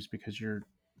cruise, because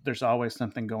there's always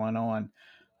something going on.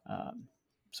 Um,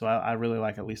 so I really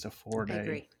like at least a I 4-day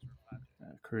agree.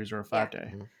 cruise or a Yeah.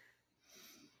 5-day.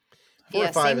 4 Yeah,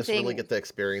 to 5 same is really thing. get the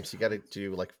experience. You got to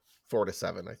do like 4 to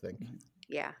 7, I think.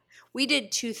 Yeah. We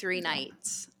did 2-3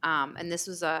 nights. And this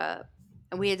was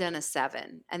and we had done a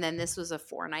 7, and then this was a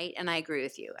 4-night. And I agree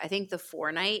with you. I think the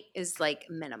 4-night is like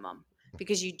minimum,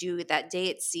 because you do that day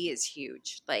at sea is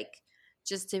huge. Like,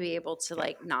 just to be able to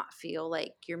like not feel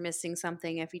like you're missing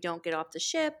something if you don't get off the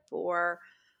ship, or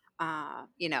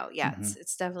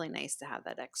it's definitely nice to have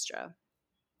that extra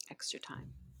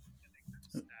time.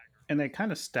 And they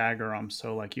kind of stagger them,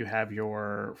 so like you have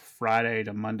your Friday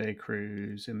to Monday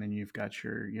cruise, and then you've got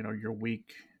your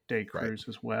weekday cruise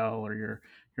as well, or your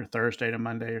Thursday to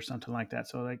Monday or something like that.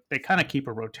 So they kind of keep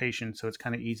a rotation, so it's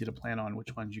kind of easy to plan on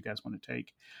which ones you guys want to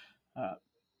take,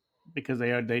 because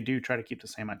they do try to keep the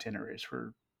same itineraries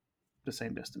for the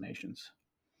same destinations.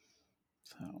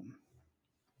 So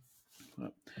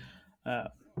uh,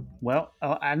 well,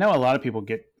 I know a lot of people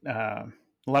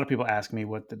ask me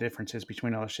what the difference is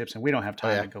between all the ships, and we don't have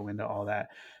time to go into all that.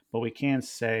 But we can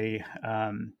say,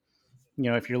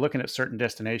 if you're looking at certain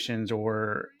destinations,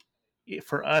 or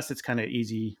for us, it's kind of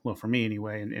easy. Well, for me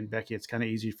anyway, and Becky, it's kind of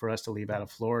easy for us to leave out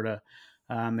of Florida.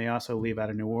 They also leave out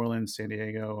of New Orleans, San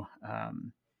Diego,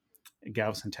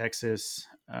 Galveston, Texas,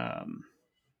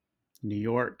 New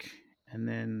York, and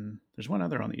then there's one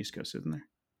other on the East Coast, isn't there?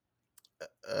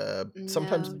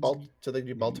 Sometimes No, do they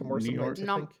do Baltimore New some York. nights,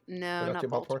 I think? no, They don't not do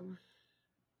Baltimore?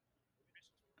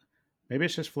 Maybe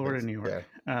it's just Florida and New York.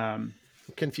 Yeah.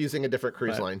 Confusing a different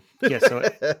cruise line. Yeah, so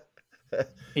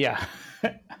yeah.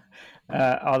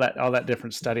 All that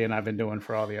different studying I've been doing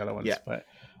for all the other ones. Yeah. But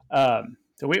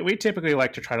so we typically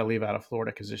like to try to leave out of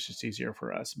Florida because it's just easier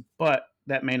for us. But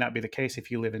that may not be the case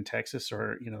if you live in Texas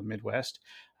or the Midwest.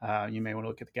 You may want to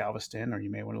look at the Galveston, or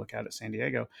you may want to look out at San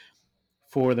Diego.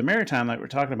 For the Merrytime, like we're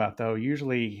talking about, though,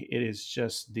 usually it is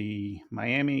just the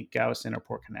Miami, Galveston, or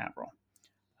Port Canaveral.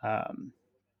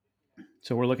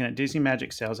 So we're looking at Disney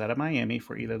Magic sails out of Miami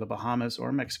for either the Bahamas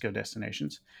or Mexico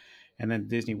destinations. And then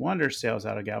Disney Wonder sails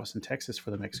out of Galveston, Texas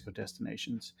for the Mexico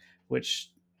destinations,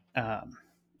 which,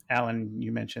 Alan,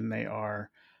 you mentioned they are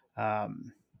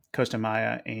Costa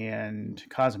Maya and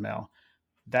Cozumel.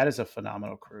 That is a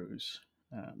phenomenal cruise.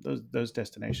 Those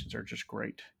destinations are just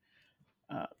great.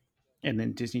 And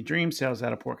then Disney Dream sails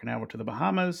out of Port Canaveral to the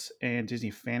Bahamas, and Disney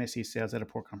Fantasy sails out of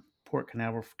Port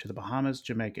Canaveral to the Bahamas,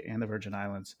 Jamaica, and the Virgin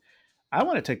Islands. I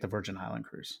want to take the Virgin Island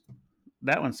cruise.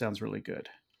 That one sounds really good.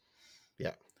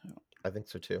 Yeah, I think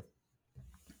so too.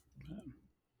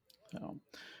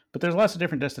 But there's lots of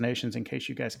different destinations in case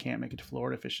you guys can't make it to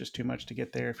Florida if it's just too much to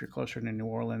get there. If you're closer to New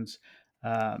Orleans,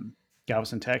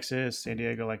 Galveston, Texas, San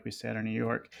Diego, like we said, or New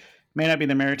York, it may not be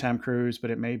the Maritime cruise, but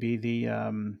it may be the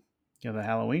the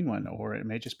Halloween one, or it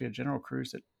may just be a general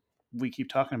cruise that we keep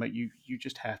talking about. You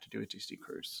just have to do a Disney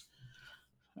cruise.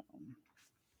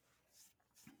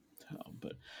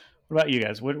 But what about you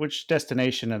guys? Which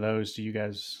destination of those do you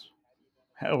guys,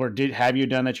 or have you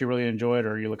done that you really enjoyed,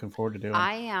 or are you looking forward to doing?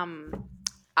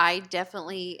 I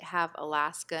definitely have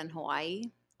Alaska and Hawaii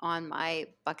on my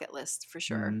bucket list for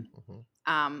sure.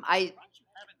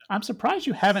 I'm surprised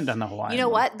you haven't done the Hawaii. You know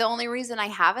what? The only reason I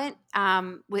haven't,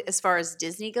 as far as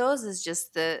Disney goes, is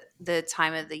just the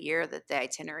time of the year that the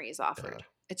itinerary is offered.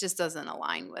 It just doesn't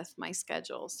align with my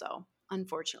schedule. So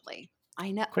unfortunately,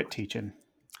 I know. Quit teaching.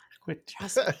 Quit.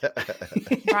 Trust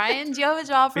me. Brian, do you have a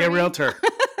job for me? Be a realtor.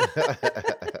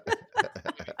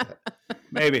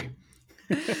 Maybe.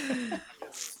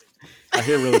 I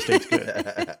hear real estate's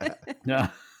good. No.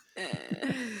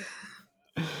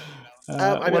 What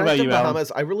about I've you,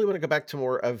 Bahamas? Alan? I really want to go back to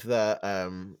more of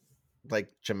the like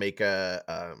Jamaica,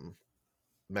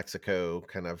 Mexico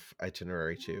kind of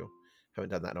itinerary too.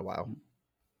 Haven't done that in a while.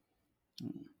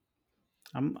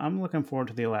 I'm looking forward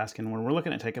to the Alaskan one. We're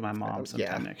looking at taking my mom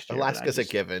sometime next year. Alaska's a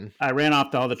given. I ran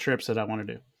off all the trips that I want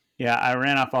to do. Yeah, I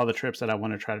ran off all the trips that I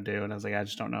want to try to do, and I was like, I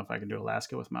just don't know if I can do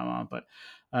Alaska with my mom. But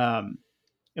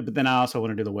then I also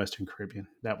want to do the Western Caribbean.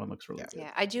 That one looks really good.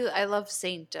 Yeah, I do. I love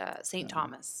Saint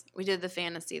Thomas. We did the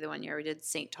Fantasy the one year. We did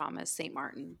Saint Thomas, Saint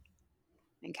Martin,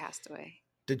 and Castaway.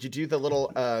 Did you do the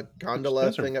little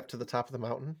gondola thing up to the top of the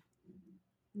mountain?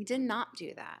 We did not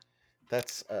do that.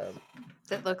 That's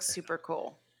That looks super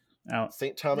cool. Out.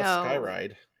 St. Thomas No.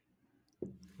 Skyride.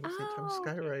 St. Thomas Oh,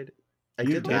 Skyride. I You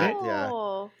did did that. it? Yeah.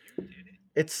 cool.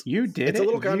 You did It's a it.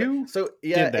 little gun. You So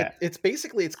yeah, did that. it's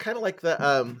basically it's kind of like the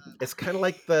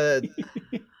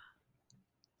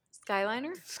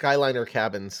Skyliner? Skyliner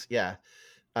cabins. Yeah.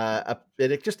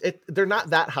 They're not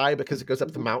that high because it goes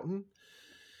up the mountain.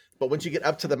 But once you get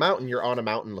up to the mountain, you're on a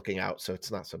mountain looking out, so it's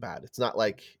not so bad. It's not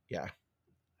like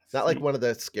it's not like one of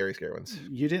the scary ones.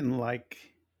 You didn't like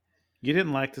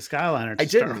the Skyliner. I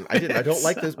didn't. I don't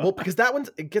like this. Well, because that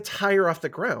it gets higher off the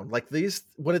ground. Like these,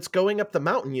 when it's going up the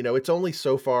mountain, it's only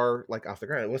so far like off the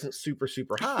ground. It wasn't super,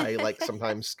 super high like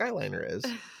sometimes Skyliner is.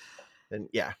 And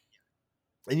yeah.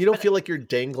 And you don't feel like you're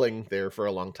dangling there for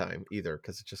a long time either,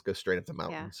 because it just goes straight up the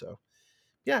mountain. Yeah. So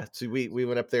yeah. So we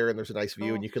went up there and there's a nice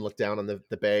view and you can look down on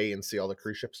the bay and see all the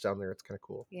cruise ships down there. It's kind of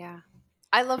cool. Yeah.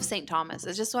 I love St. Thomas.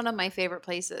 It's just one of my favorite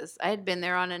places. I had been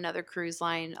there on another cruise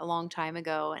line a long time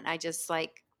ago, and I just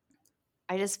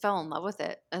fell in love with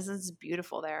it. This is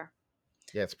beautiful there.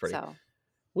 Yeah, it's pretty. So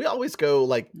We always go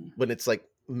like when it's like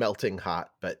melting hot,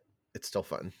 but it's still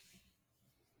fun.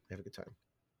 We have a good time.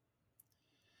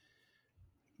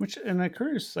 Which in a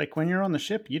cruise, like when you're on the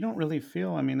ship, you don't really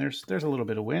feel. I mean, there's a little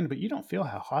bit of wind, but you don't feel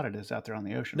how hot it is out there on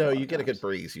the ocean. No, you get a good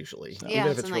breeze usually. So, even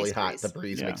if it's it's a really nice hot, breeze. the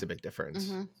breeze Yeah. makes a big difference.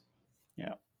 Mhm.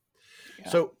 Yeah.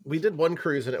 So we did one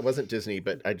cruise and it wasn't Disney,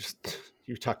 but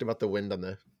you talked about the wind on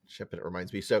the ship and it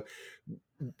reminds me. So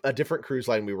a different cruise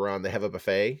line we were on, they have a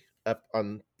buffet up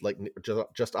on like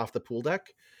just off the pool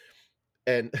deck.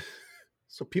 And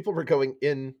so people were going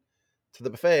in to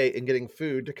the buffet and getting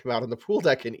food to come out on the pool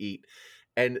deck and eat.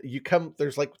 And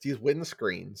there's like these wind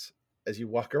screens as you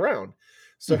walk around.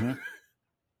 So Mhm.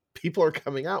 people are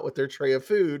coming out with their tray of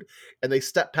food and they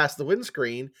step past the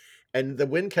windscreen and the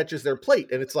wind catches their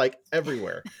plate and it's like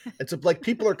everywhere. And so like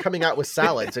people are coming out with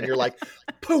salads and you're like,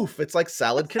 poof, it's like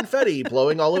salad confetti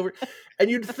blowing all over. And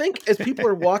you'd think as people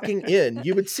are walking in,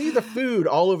 you would see the food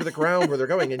all over the ground where they're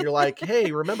going. And you're like,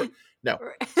 hey, remember? No.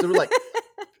 So we're like,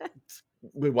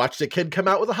 we watched a kid come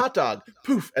out with a hot dog,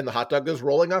 poof, and the hot dog goes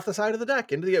rolling off the side of the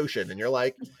deck into the ocean. And you're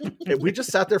like, we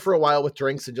just sat there for a while with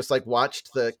drinks and just like watched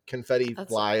the confetti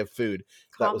fly of food.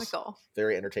 That was comical.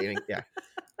 very entertaining. Yeah.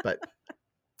 But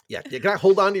yeah, you got to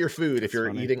hold on to your food if you're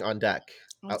funny. eating on deck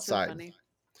That's so outside. funny.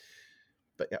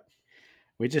 But yeah.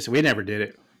 We never did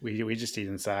it. We just eat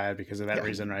inside because of that Yeah.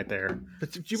 reason right there.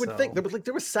 But you would think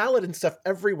there was salad and stuff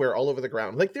everywhere all over the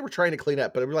ground. Like they were trying to clean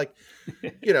up, but it was like,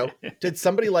 did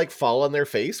somebody like fall on their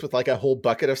face with like a whole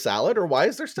bucket of salad, or why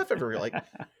is there stuff everywhere? Like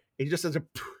it just says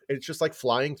it's just like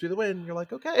flying through the wind. You're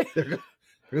like, okay,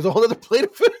 there's a whole other plate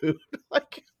of food.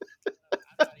 Like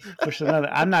Which is another.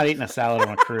 I'm not eating a salad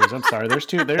on a cruise. I'm sorry.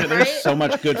 There's Right? so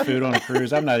much good food on a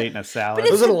cruise. I'm not eating a salad. But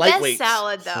it's Those are the the best lightweights.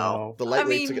 salad, though. So- The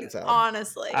lightweights are getting salad.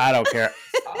 Honestly. I don't care.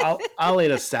 I'll eat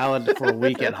a salad for a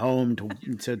week at home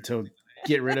to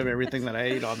get rid of everything that I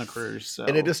ate on the cruise. So.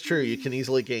 And it is true, you can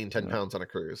easily gain 10 pounds on a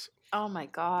cruise. Oh my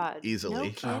God. Easily. No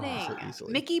Oh, kidding. so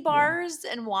easily. Mickey bars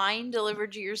and wine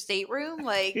delivered to your stateroom.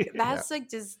 Like that's like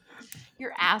just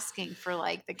you're asking for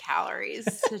like the calories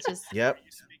to just Yep.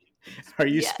 Are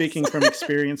you Yes. speaking from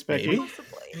experience, Becky? Maybe.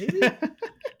 possibly.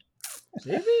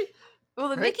 Maybe. Well,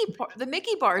 the Right?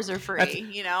 Mickey bars are free,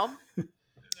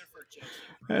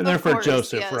 And they're Of for course,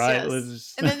 Joseph, yes, right? yes.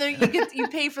 Let's- And then you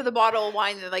pay for the bottle of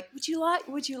wine. They're like, would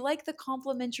you like the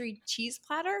complimentary cheese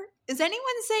platter? Is anyone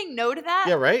saying no to that?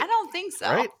 Yeah, right? I don't think so.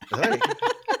 Right? Right.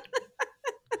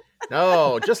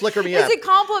 No, just liquor me Is up. it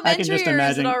complimentary just or is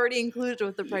imagine- it already included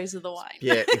with the price of the wine?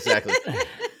 Yeah, exactly.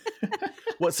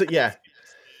 Yeah.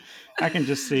 I can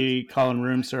just see calling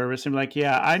room service and be like,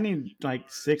 yeah, I need like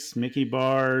 6 Mickey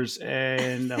bars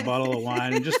and a bottle of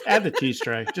wine and just add the cheese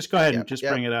tray. Just go ahead and just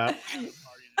bring it up.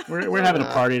 We're having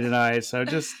a party tonight, so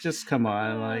just come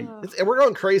on. Like And we're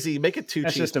going crazy. Make it 2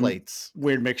 That's cheese just a- plates.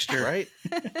 weird mixture. Right?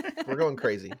 We're going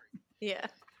crazy. Yeah.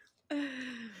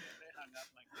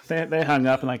 They hung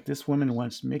up and like, this woman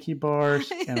wants Mickey bars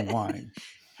and wine.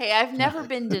 Hey, I've never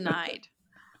been denied.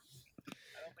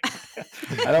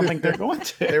 I don't think they're going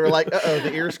to. They were like,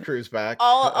 the ears cruise back.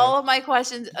 All of my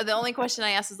questions, the only question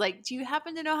I asked is like, do you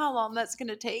happen to know how long that's going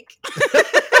to take?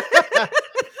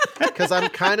 Because I'm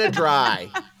kind of dry.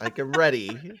 Like I'm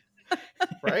ready.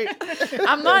 Right?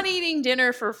 I'm not eating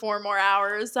dinner for 4 more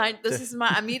hours.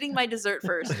 I'm eating my dessert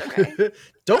first, okay?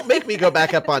 Don't make me go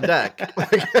back up on deck.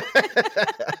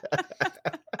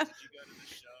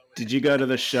 Did you go to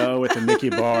the show with a Mickey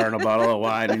bar and a bottle of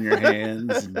wine in your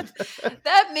hands? And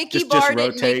That Mickey Just bar didn't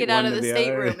make rotate it out one of to the the other.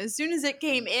 stateroom. As soon as it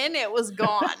came in, it was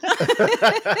gone.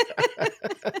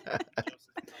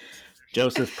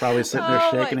 Joseph's probably sitting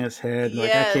there shaking his head, like,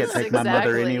 I can't Yes, take my mother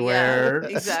exactly. anywhere.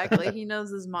 Yeah, exactly. He knows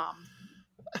his mom.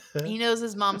 He knows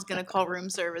his mom's gonna call room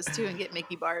service too and get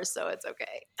Mickey bars, so it's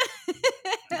okay.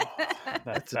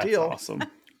 That's a That's deal. awesome.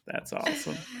 That's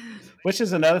awesome. Which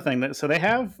is another thing that so they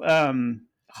have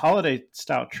holiday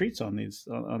style treats on these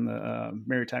on the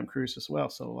Merrytime cruise as well.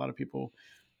 So a lot of people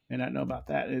may not know about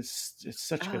that. It's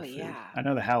such Oh good food. yeah. I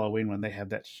know the Halloween one, they have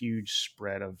that huge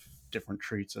spread of different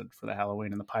treats for the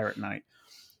Halloween and the pirate night.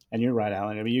 And you're right,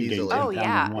 Alan. I mean, you gained Easily. 10 Oh pounds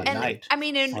yeah. in one And night. I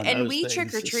mean on and those we things.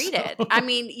 trick or treated. So- I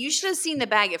mean, you should have seen the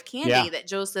bag of candy Yeah. that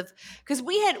Joseph, because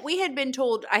we had been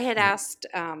told, I had asked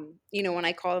when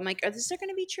I called them, like, is there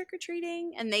gonna be trick or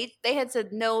treating? And they had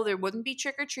said no, there wouldn't be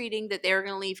trick or treating, that they were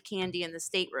gonna leave candy in the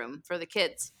stateroom for the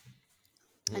kids.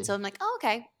 And so I'm like, oh,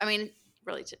 okay. I mean, it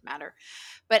really didn't matter.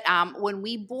 But when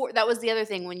we board, that was the other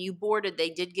thing. When you boarded,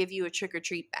 they did give you a trick or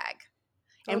treat bag.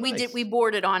 And Oh, nice. we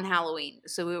boarded on Halloween.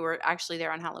 So we were actually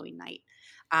there on Halloween night.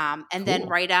 And then Cool.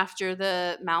 right after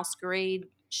the masquerade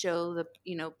show, the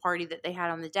party that they had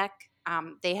on the deck,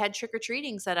 they had trick or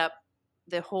treating set up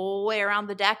the whole way around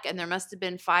the deck, and there must have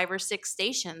been 5 or 6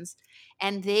 stations,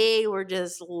 and they were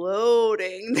just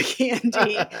loading the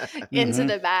candy into Mhm.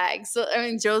 the bag. So I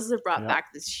mean, Joseph brought Yep.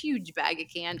 back this huge bag of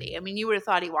candy. I mean, you would have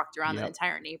thought he walked around the Yep.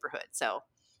 entire neighborhood. So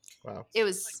Wow. it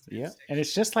was. Yeah. And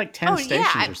it's just like 10 Oh, yeah,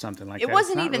 stations or something like It that.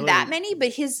 wasn't It's not even really- that many,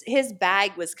 but his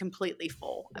bag was completely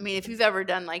full. I mean, if you've ever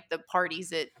done like the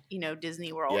parties at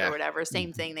Disney World Yeah. or whatever,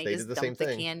 same thing. They They just did the dump same the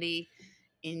thing. candy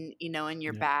in in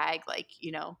your Yeah. bag, like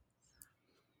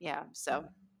yeah. So,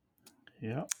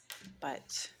 Yeah.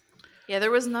 but yeah, there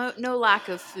was no lack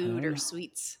of food or Oh.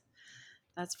 sweets.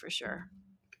 That's for sure.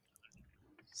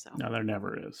 So No, there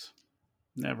never is.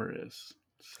 Never is.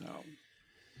 So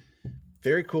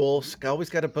Very cool. Always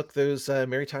got to book those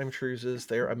Merrytime cruises.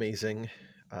 They're amazing.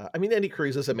 I mean, any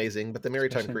cruise is amazing, but the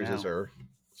Merrytime Especially cruises now. are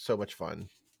so much fun.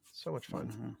 So much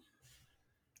fun. mhm.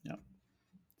 Yep.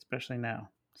 Especially now.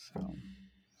 So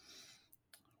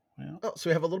well. Oh, so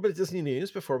we have a little bit of Disney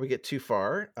news before we get too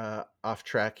far off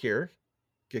track here.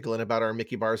 Giggling about our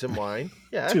Mickey bars and wine.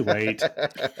 Yeah. Too late.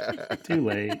 Too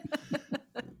late.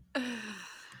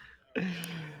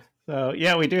 So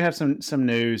yeah, we do have some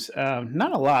news.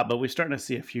 Not a lot, but we're starting to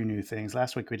see a few new things.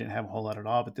 Last week we didn't have a whole lot at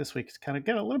all, but this week it's kind of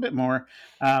got a little bit more.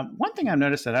 One thing I've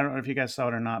noticed that I don't know if you guys saw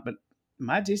it or not, but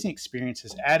my Disney Experience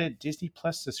has added Disney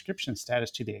Plus subscription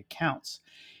status to the accounts,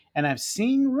 and I've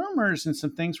seen rumors and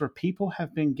some things where people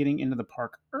have been getting into the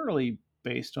park early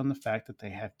based on the fact that they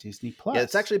have Disney Plus. Yeah,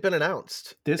 it's actually been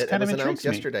announced. This It kind of was announced intrigues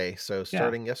me. yesterday. So Yeah.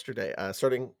 starting yesterday, I guess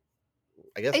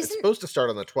it's Isn't- supposed to start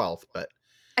on the 12th, but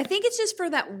I think it's just for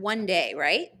that one day,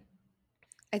 right?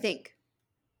 I think.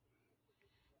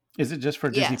 Is it just for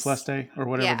Disney Yes. Plus Day or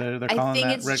whatever Yeah, they're I calling think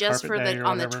that? it's red just carpet for day the or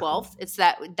on the whatever? 12th. It's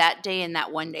that day and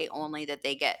that one day only that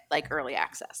they get like early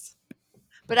access.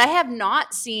 But I have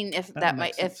not seen if That my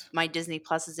makes sense. if my Disney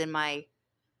Plus is in my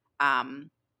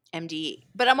MD.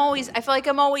 But I feel like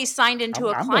I'm always signed into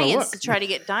I'm a gonna client's look. to try to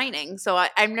get dining. So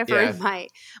I'm never Yeah. in my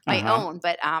Uh-huh. own.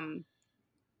 But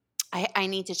I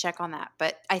need to check on that.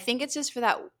 But I think it's just for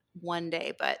that one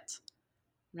day, but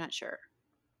I'm not sure.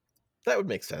 that would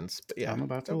make sense. But yeah, I'm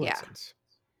about to that would make look. sense.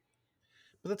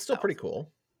 But that's still So. pretty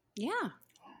cool. Yeah.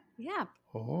 Yeah.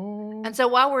 Oh. And so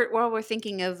while we're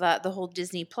thinking of the whole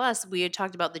Disney Plus, we had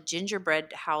talked about the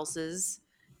gingerbread houses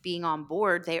being on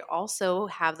board. They also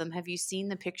have them. Have you seen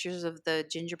the pictures of the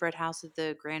gingerbread house at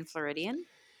the Grand Floridian?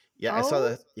 Yeah, I saw Oh,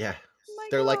 that. Yeah. my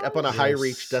They're like up on a gosh. high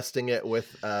reach, Yes. dusting it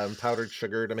with powdered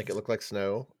sugar to make it look like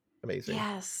snow. Amazing.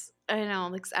 Yes, I know.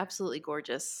 It looks absolutely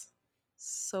gorgeous.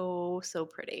 So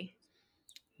pretty.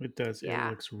 It does. Yeah. It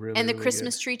looks really, And the really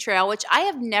Christmas good. tree trail, which I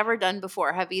have never done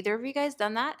before. Have either of you guys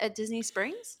done that at Disney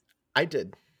Springs? I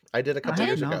did a couple I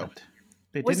years did ago. not.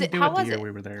 They Was didn't it- do how it the was year it? we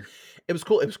were there. It was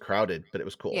cool. It was crowded, but it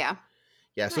was cool. Yeah.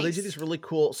 Yeah. So they do Nice. these really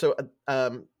cool. So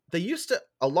they used to,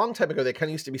 a long time ago, they kind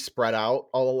of used to be spread out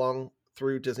all along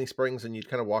through Disney Springs, and you'd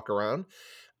kind of walk around,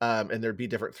 and there'd be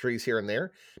different trees here and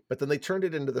there. But then they turned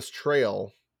it into this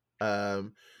trail.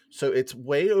 So it's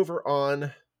way over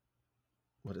on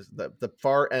what is the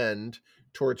far end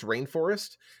towards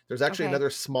Rainforest. There's actually Okay. another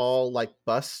small like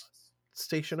bus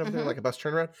station over there, Mhm. like a bus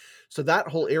turnaround. So that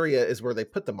whole area is where they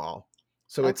put them all.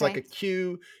 So it's like Okay. a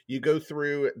queue. You go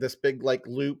through this big like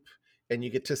loop, and you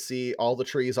get to see all the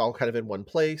trees all kind of in one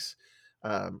place.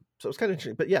 So it's kind of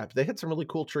interesting. But yeah, they had some really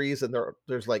cool trees, and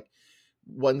there's like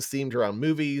ones themed around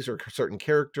movies or certain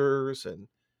characters, and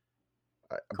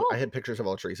Cool. I had pictures of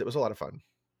all the trees. It was a lot of fun.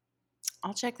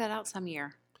 I'll check that out some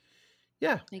year.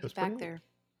 Yeah, Make was it back pretty neat.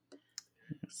 there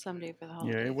someday for the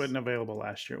holidays. Yeah, it wasn't available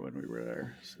last year when we were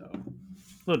there, so a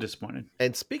little disappointed.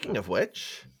 And speaking of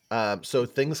which, So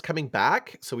things coming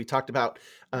back. So we talked about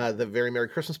the Very Merry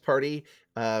Christmas Party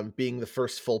being the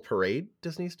first full parade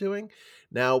Disney's doing.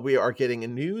 Now we are getting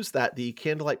news that the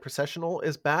Candlelight Processional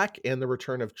is back and the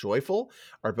return of Joyful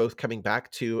are both coming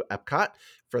back to Epcot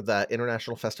for the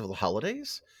International Festival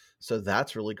Holidays. So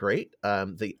that's really great.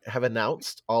 They have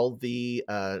announced all the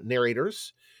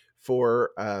narrators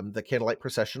for the Candlelight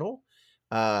Processional.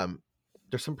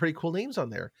 There's some pretty cool names on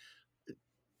there.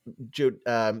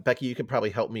 Becky, you could probably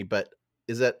help me, but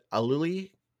is that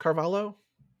Aluli Carvalho?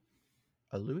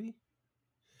 Aluli?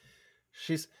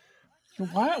 She's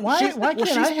Why can't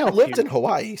she's I help lived you? in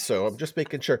Hawaii, so I'm just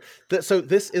making sure. So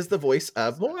this is the voice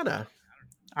of Moana.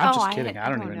 I'm just kidding. I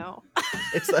don't even know.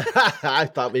 It's I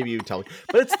thought maybe you'd tell me,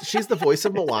 but she's the voice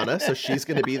of Moana, so she's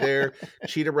going to be there.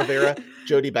 Cheetah Rivera,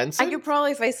 Jodie Benson. I could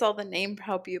probably, if I saw the name,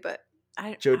 help you, but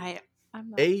I'm not.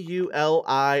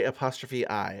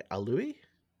 AULI''I Alui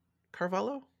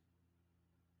Carvalho.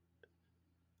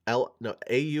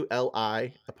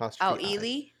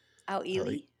 AULI''.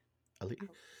 Ely.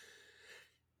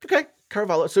 Okay,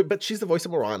 Carvalho. So, but she's the voice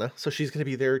of Moana, so she's going to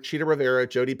be there. Cheetah Rivera,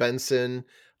 Jodie Benson,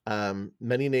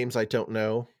 many names I don't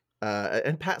know,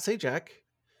 and Pat Sajak,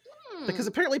 because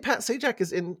apparently Pat Sajak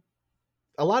is in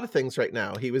a lot of things right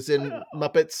now. He was in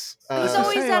Muppets. He's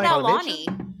always at Aulani.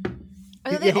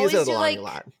 Yeah, he's at Aulani a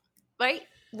lot. Right?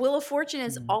 Wheel of Fortune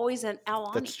is always at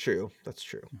Aulani. That's true.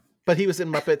 But he was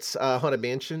in Muppets Haunted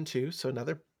Mansion too, so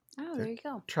another. Oh, there you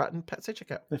go. Trotting Pat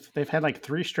Sajak out. They've had like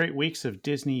 3 straight weeks of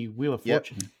Disney Wheel of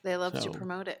Fortune. They love to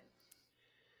promote it.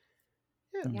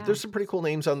 Yeah, there's some pretty cool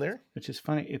names on there. Which is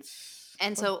funny.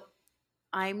 So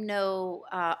I'm no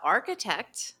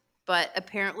architect, but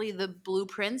apparently the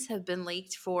blueprints have been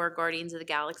leaked for Guardians of the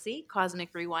Galaxy,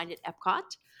 Cosmic Rewind at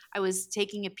Epcot. I was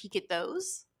taking a peek at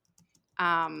those. They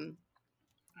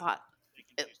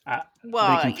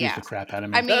confused the crap out of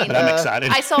me. I mean, but I'm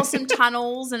excited. I saw some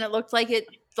tunnels and it looked like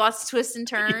lots of twists and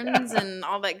turns and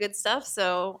all that good stuff.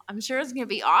 So I'm sure it's going to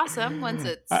be awesome once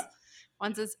it's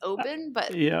open.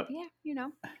 But yeah,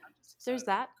 there's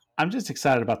that. I'm just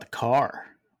excited about the car.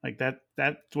 Like that's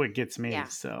what gets me. Yeah,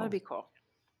 so that'd be cool.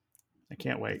 I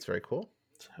can't wait. It's very cool.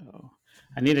 So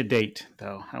I need a date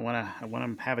though. I want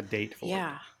to have a date for it.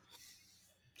 Yeah.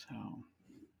 So,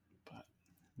 but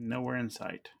nowhere in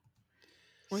sight.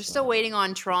 We're still waiting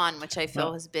on Tron, which I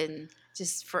feel has been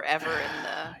just forever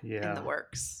in the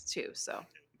works too. So I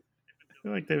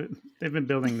feel like they've been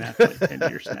building that for like 10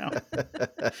 years now.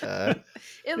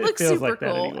 It looks super like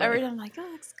cool. anyway. Every time I'm like, oh,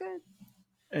 it looks good.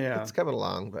 Yeah, it's coming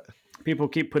along, but people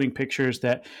keep putting pictures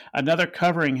that another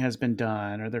covering has been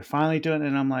done or they're finally doing it,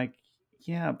 and I'm like,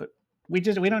 yeah, but we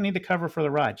don't need the cover for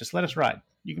the ride. Just let us ride.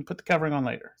 You can put the covering on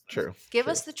later. True. Give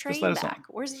us the train back.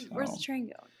 Where's the train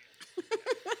going?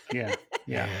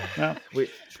 Yeah. Well,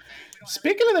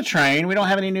 speaking of the train, we don't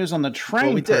have any news on the train.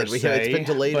 Well, we did. It's been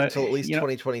delayed until at least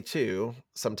 2022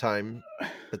 sometime,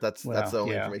 but that's the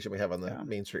only information we have on the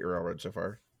Main Street Railroad so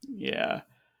far. Yeah.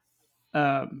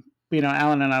 Alan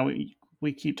and I,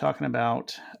 we keep talking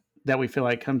about that. We feel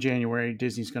like come January,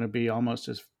 Disney's going to be almost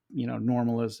as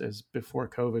normal as before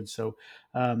COVID. So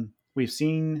we've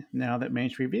seen now that Main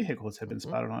Street vehicles have been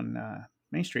spotted on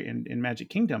Main Street in Magic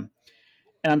Kingdom.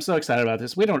 And I'm so excited about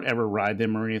this. We don't ever ride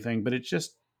them or anything, but it's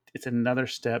another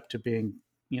step to being,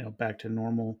 back to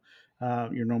normal,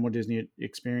 your normal Disney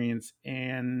experience.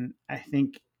 And I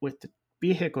think with the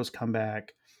vehicles come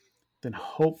back, then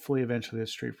hopefully eventually the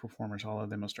street performers, all of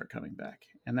them will start coming back.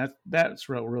 And that's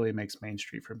what really makes Main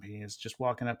Street for me, is just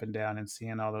walking up and down and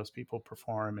seeing all those people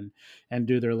perform and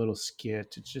do their little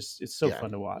skit. It's so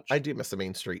fun to watch. I do miss the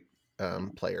Main Street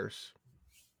players.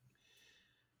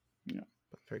 Yeah.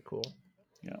 Very cool.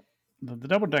 Yeah. The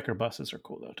double-decker buses are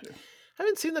cool though too. I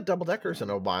haven't seen the double-deckers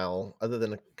in a while, other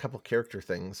than a couple character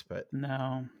things, but no,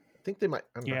 I think they might.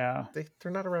 They're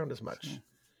not around as much.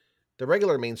 The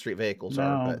regular Main Street vehicles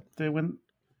are, but when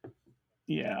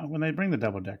they bring the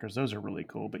double-deckers, those are really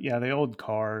cool. But yeah, the old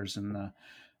cars and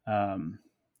the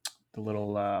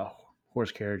little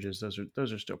horse carriages,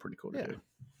 those are still pretty cool to do.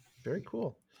 Very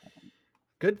cool.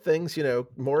 Good things,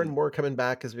 more and more coming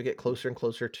back as we get closer and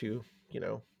closer to,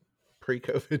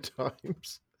 pre-COVID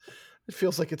times. It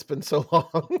feels like it's been so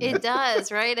long. It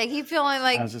does, right? I keep feeling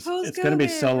like it's going to be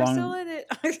so long. Still in it.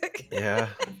 Yeah,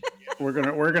 we're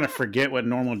gonna forget what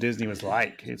normal Disney was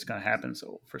like. It's going to happen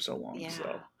for so long. Yeah.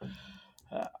 So,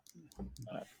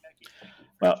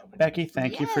 well, Becky,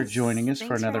 thank you for joining us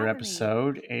for another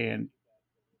episode, and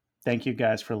thank you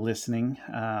guys for listening.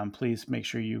 Please make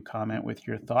sure you comment with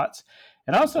your thoughts,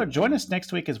 and also join us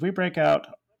next week as we break out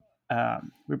our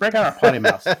potty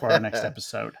mouths for our next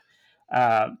episode.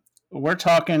 we're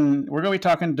going to be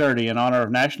talking dirty in honor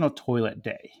of National Toilet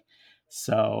Day.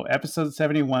 So episode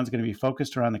 71 is going to be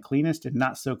focused around the cleanest and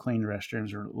not so clean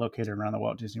restrooms are located around the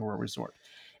Walt Disney World Resort.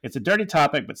 It's a dirty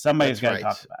topic, but somebody's got to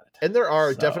talk about it. And there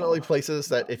are definitely places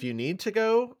that if you need to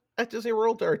go at Disney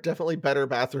World, there are definitely better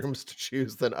bathrooms to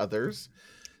choose than others.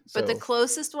 But the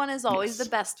closest one is always the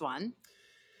best one.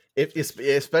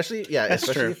 Especially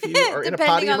if you are in a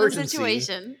potty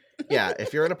emergency. Yeah,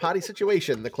 if you're in a potty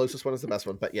situation, the closest one is the best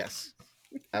one. But yes,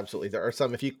 absolutely, there are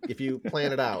some. If you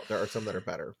plan it out, there are some that are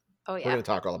better. Oh yeah, we're going to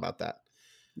talk all about that.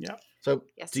 Yeah. So,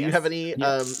 do you have any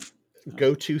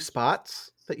go-to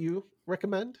spots that you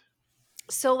recommend?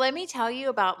 So let me tell you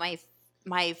about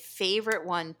my favorite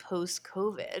one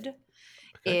post-COVID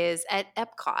is at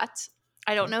Epcot.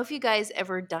 I don't know if you guys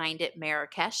ever dined at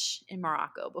Marrakesh in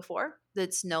Morocco before.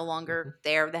 That's no longer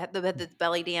there. They had the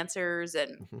belly dancers,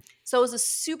 and so it was a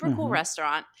super cool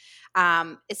restaurant.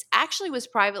 It's actually was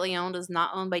privately owned. Is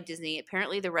not owned by Disney.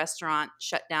 Apparently, the restaurant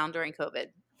shut down during COVID,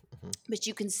 but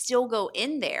you can still go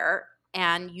in there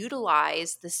and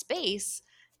utilize the space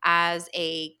as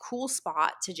a cool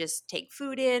spot to just take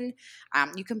food in.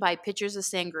 You can buy pitchers of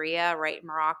sangria right in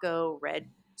Morocco, red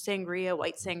sangria,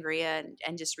 white sangria,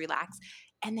 and just relax.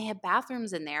 And they have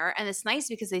bathrooms in there, and it's nice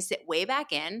because they sit way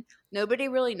back in. Nobody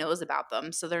really knows about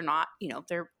them, so they're not,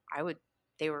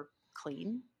 they were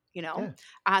clean,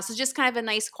 so just kind of a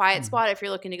nice quiet spot if you're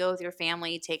looking to go with your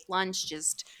family, take lunch,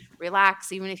 just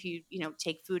relax. Even if you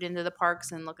take food into the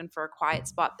parks and looking for a quiet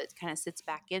spot that kind of sits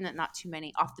back in, that not too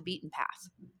many off the beaten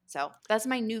path. So that's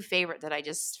my new favorite that I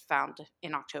just found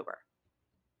in October.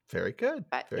 Very good.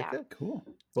 But, Very good. Cool.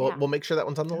 Well, we'll make sure that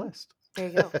one's on the list. There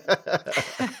you go.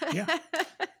 Yeah.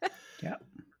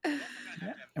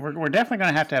 And we're definitely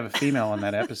going to have a female on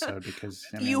that episode because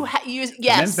yes, the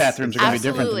men's bathrooms are going to be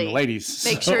different than the ladies.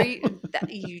 Make sure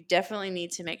you definitely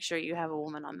need to make sure you have a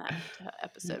woman on that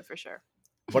episode for sure.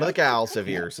 One of the gals of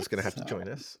yours is going to have to join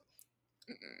us.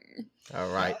 All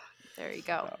right. There you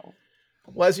go.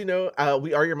 Well, as you know,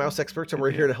 we are your mouse experts, and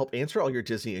we're here to help answer all your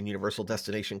Disney and Universal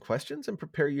destination questions and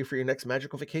prepare you for your next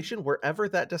magical vacation, wherever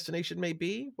that destination may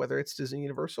be, whether it's Disney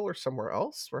Universal or somewhere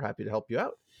else. We're happy to help you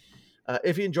out.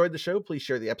 If you enjoyed the show, please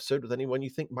share the episode with anyone you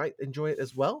think might enjoy it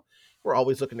as well. We're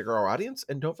always looking to grow our audience,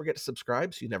 and don't forget to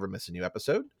subscribe so you never miss a new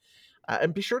episode.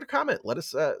 And be sure to comment. Let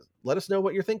us know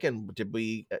what you're thinking. Did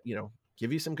we,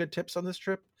 give you some good tips on this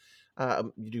trip?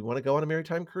 Do you want to go on a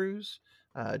Merrytime cruise?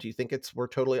 Do you think we're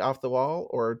totally off the wall,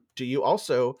 or do you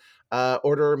also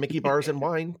order Mickey bars and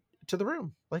wine to the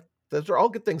room? Like, those are all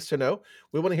good things to know.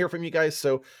 We want to hear from you guys,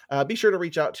 so be sure to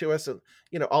reach out to us. And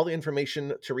all the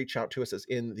information to reach out to us is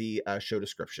in the show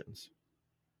descriptions.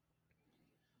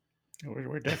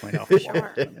 We're definitely off the wall.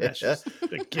 I mean, that's just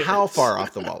how far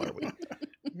off the wall are we?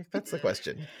 That's the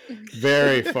question.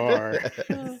 Very far.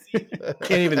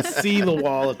 Can't even see the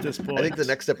wall at this point. I think the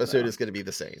next episode is going to be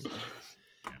the same.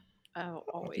 Oh,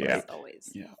 always.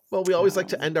 Yeah. Well, we always like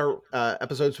to end our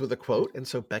episodes with a quote. And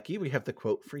so, Becky, we have the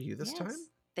quote for you this time.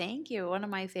 Thank you. One of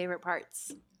my favorite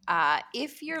parts.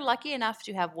 If you're lucky enough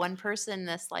to have one person in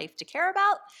this life to care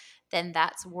about, then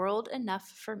that's world enough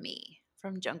for me,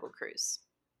 from Jungle Cruise.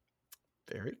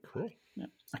 Very cool. Yeah.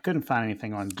 I couldn't find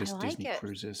anything on just Disney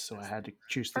cruises, so I had to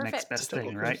choose the next best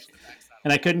thing, right?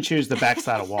 And I couldn't choose the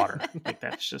backside of water. Like,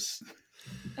 that's just...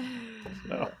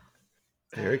 So.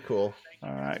 Very cool.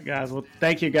 All right, guys. Well,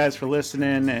 thank you guys for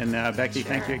listening. And Becky,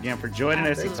 thank you again for joining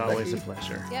us. It's always a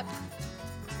pleasure. Yep.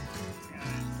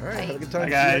 All right. Have a good time. Bye,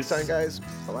 guys. See you next time, guys.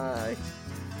 Bye-bye.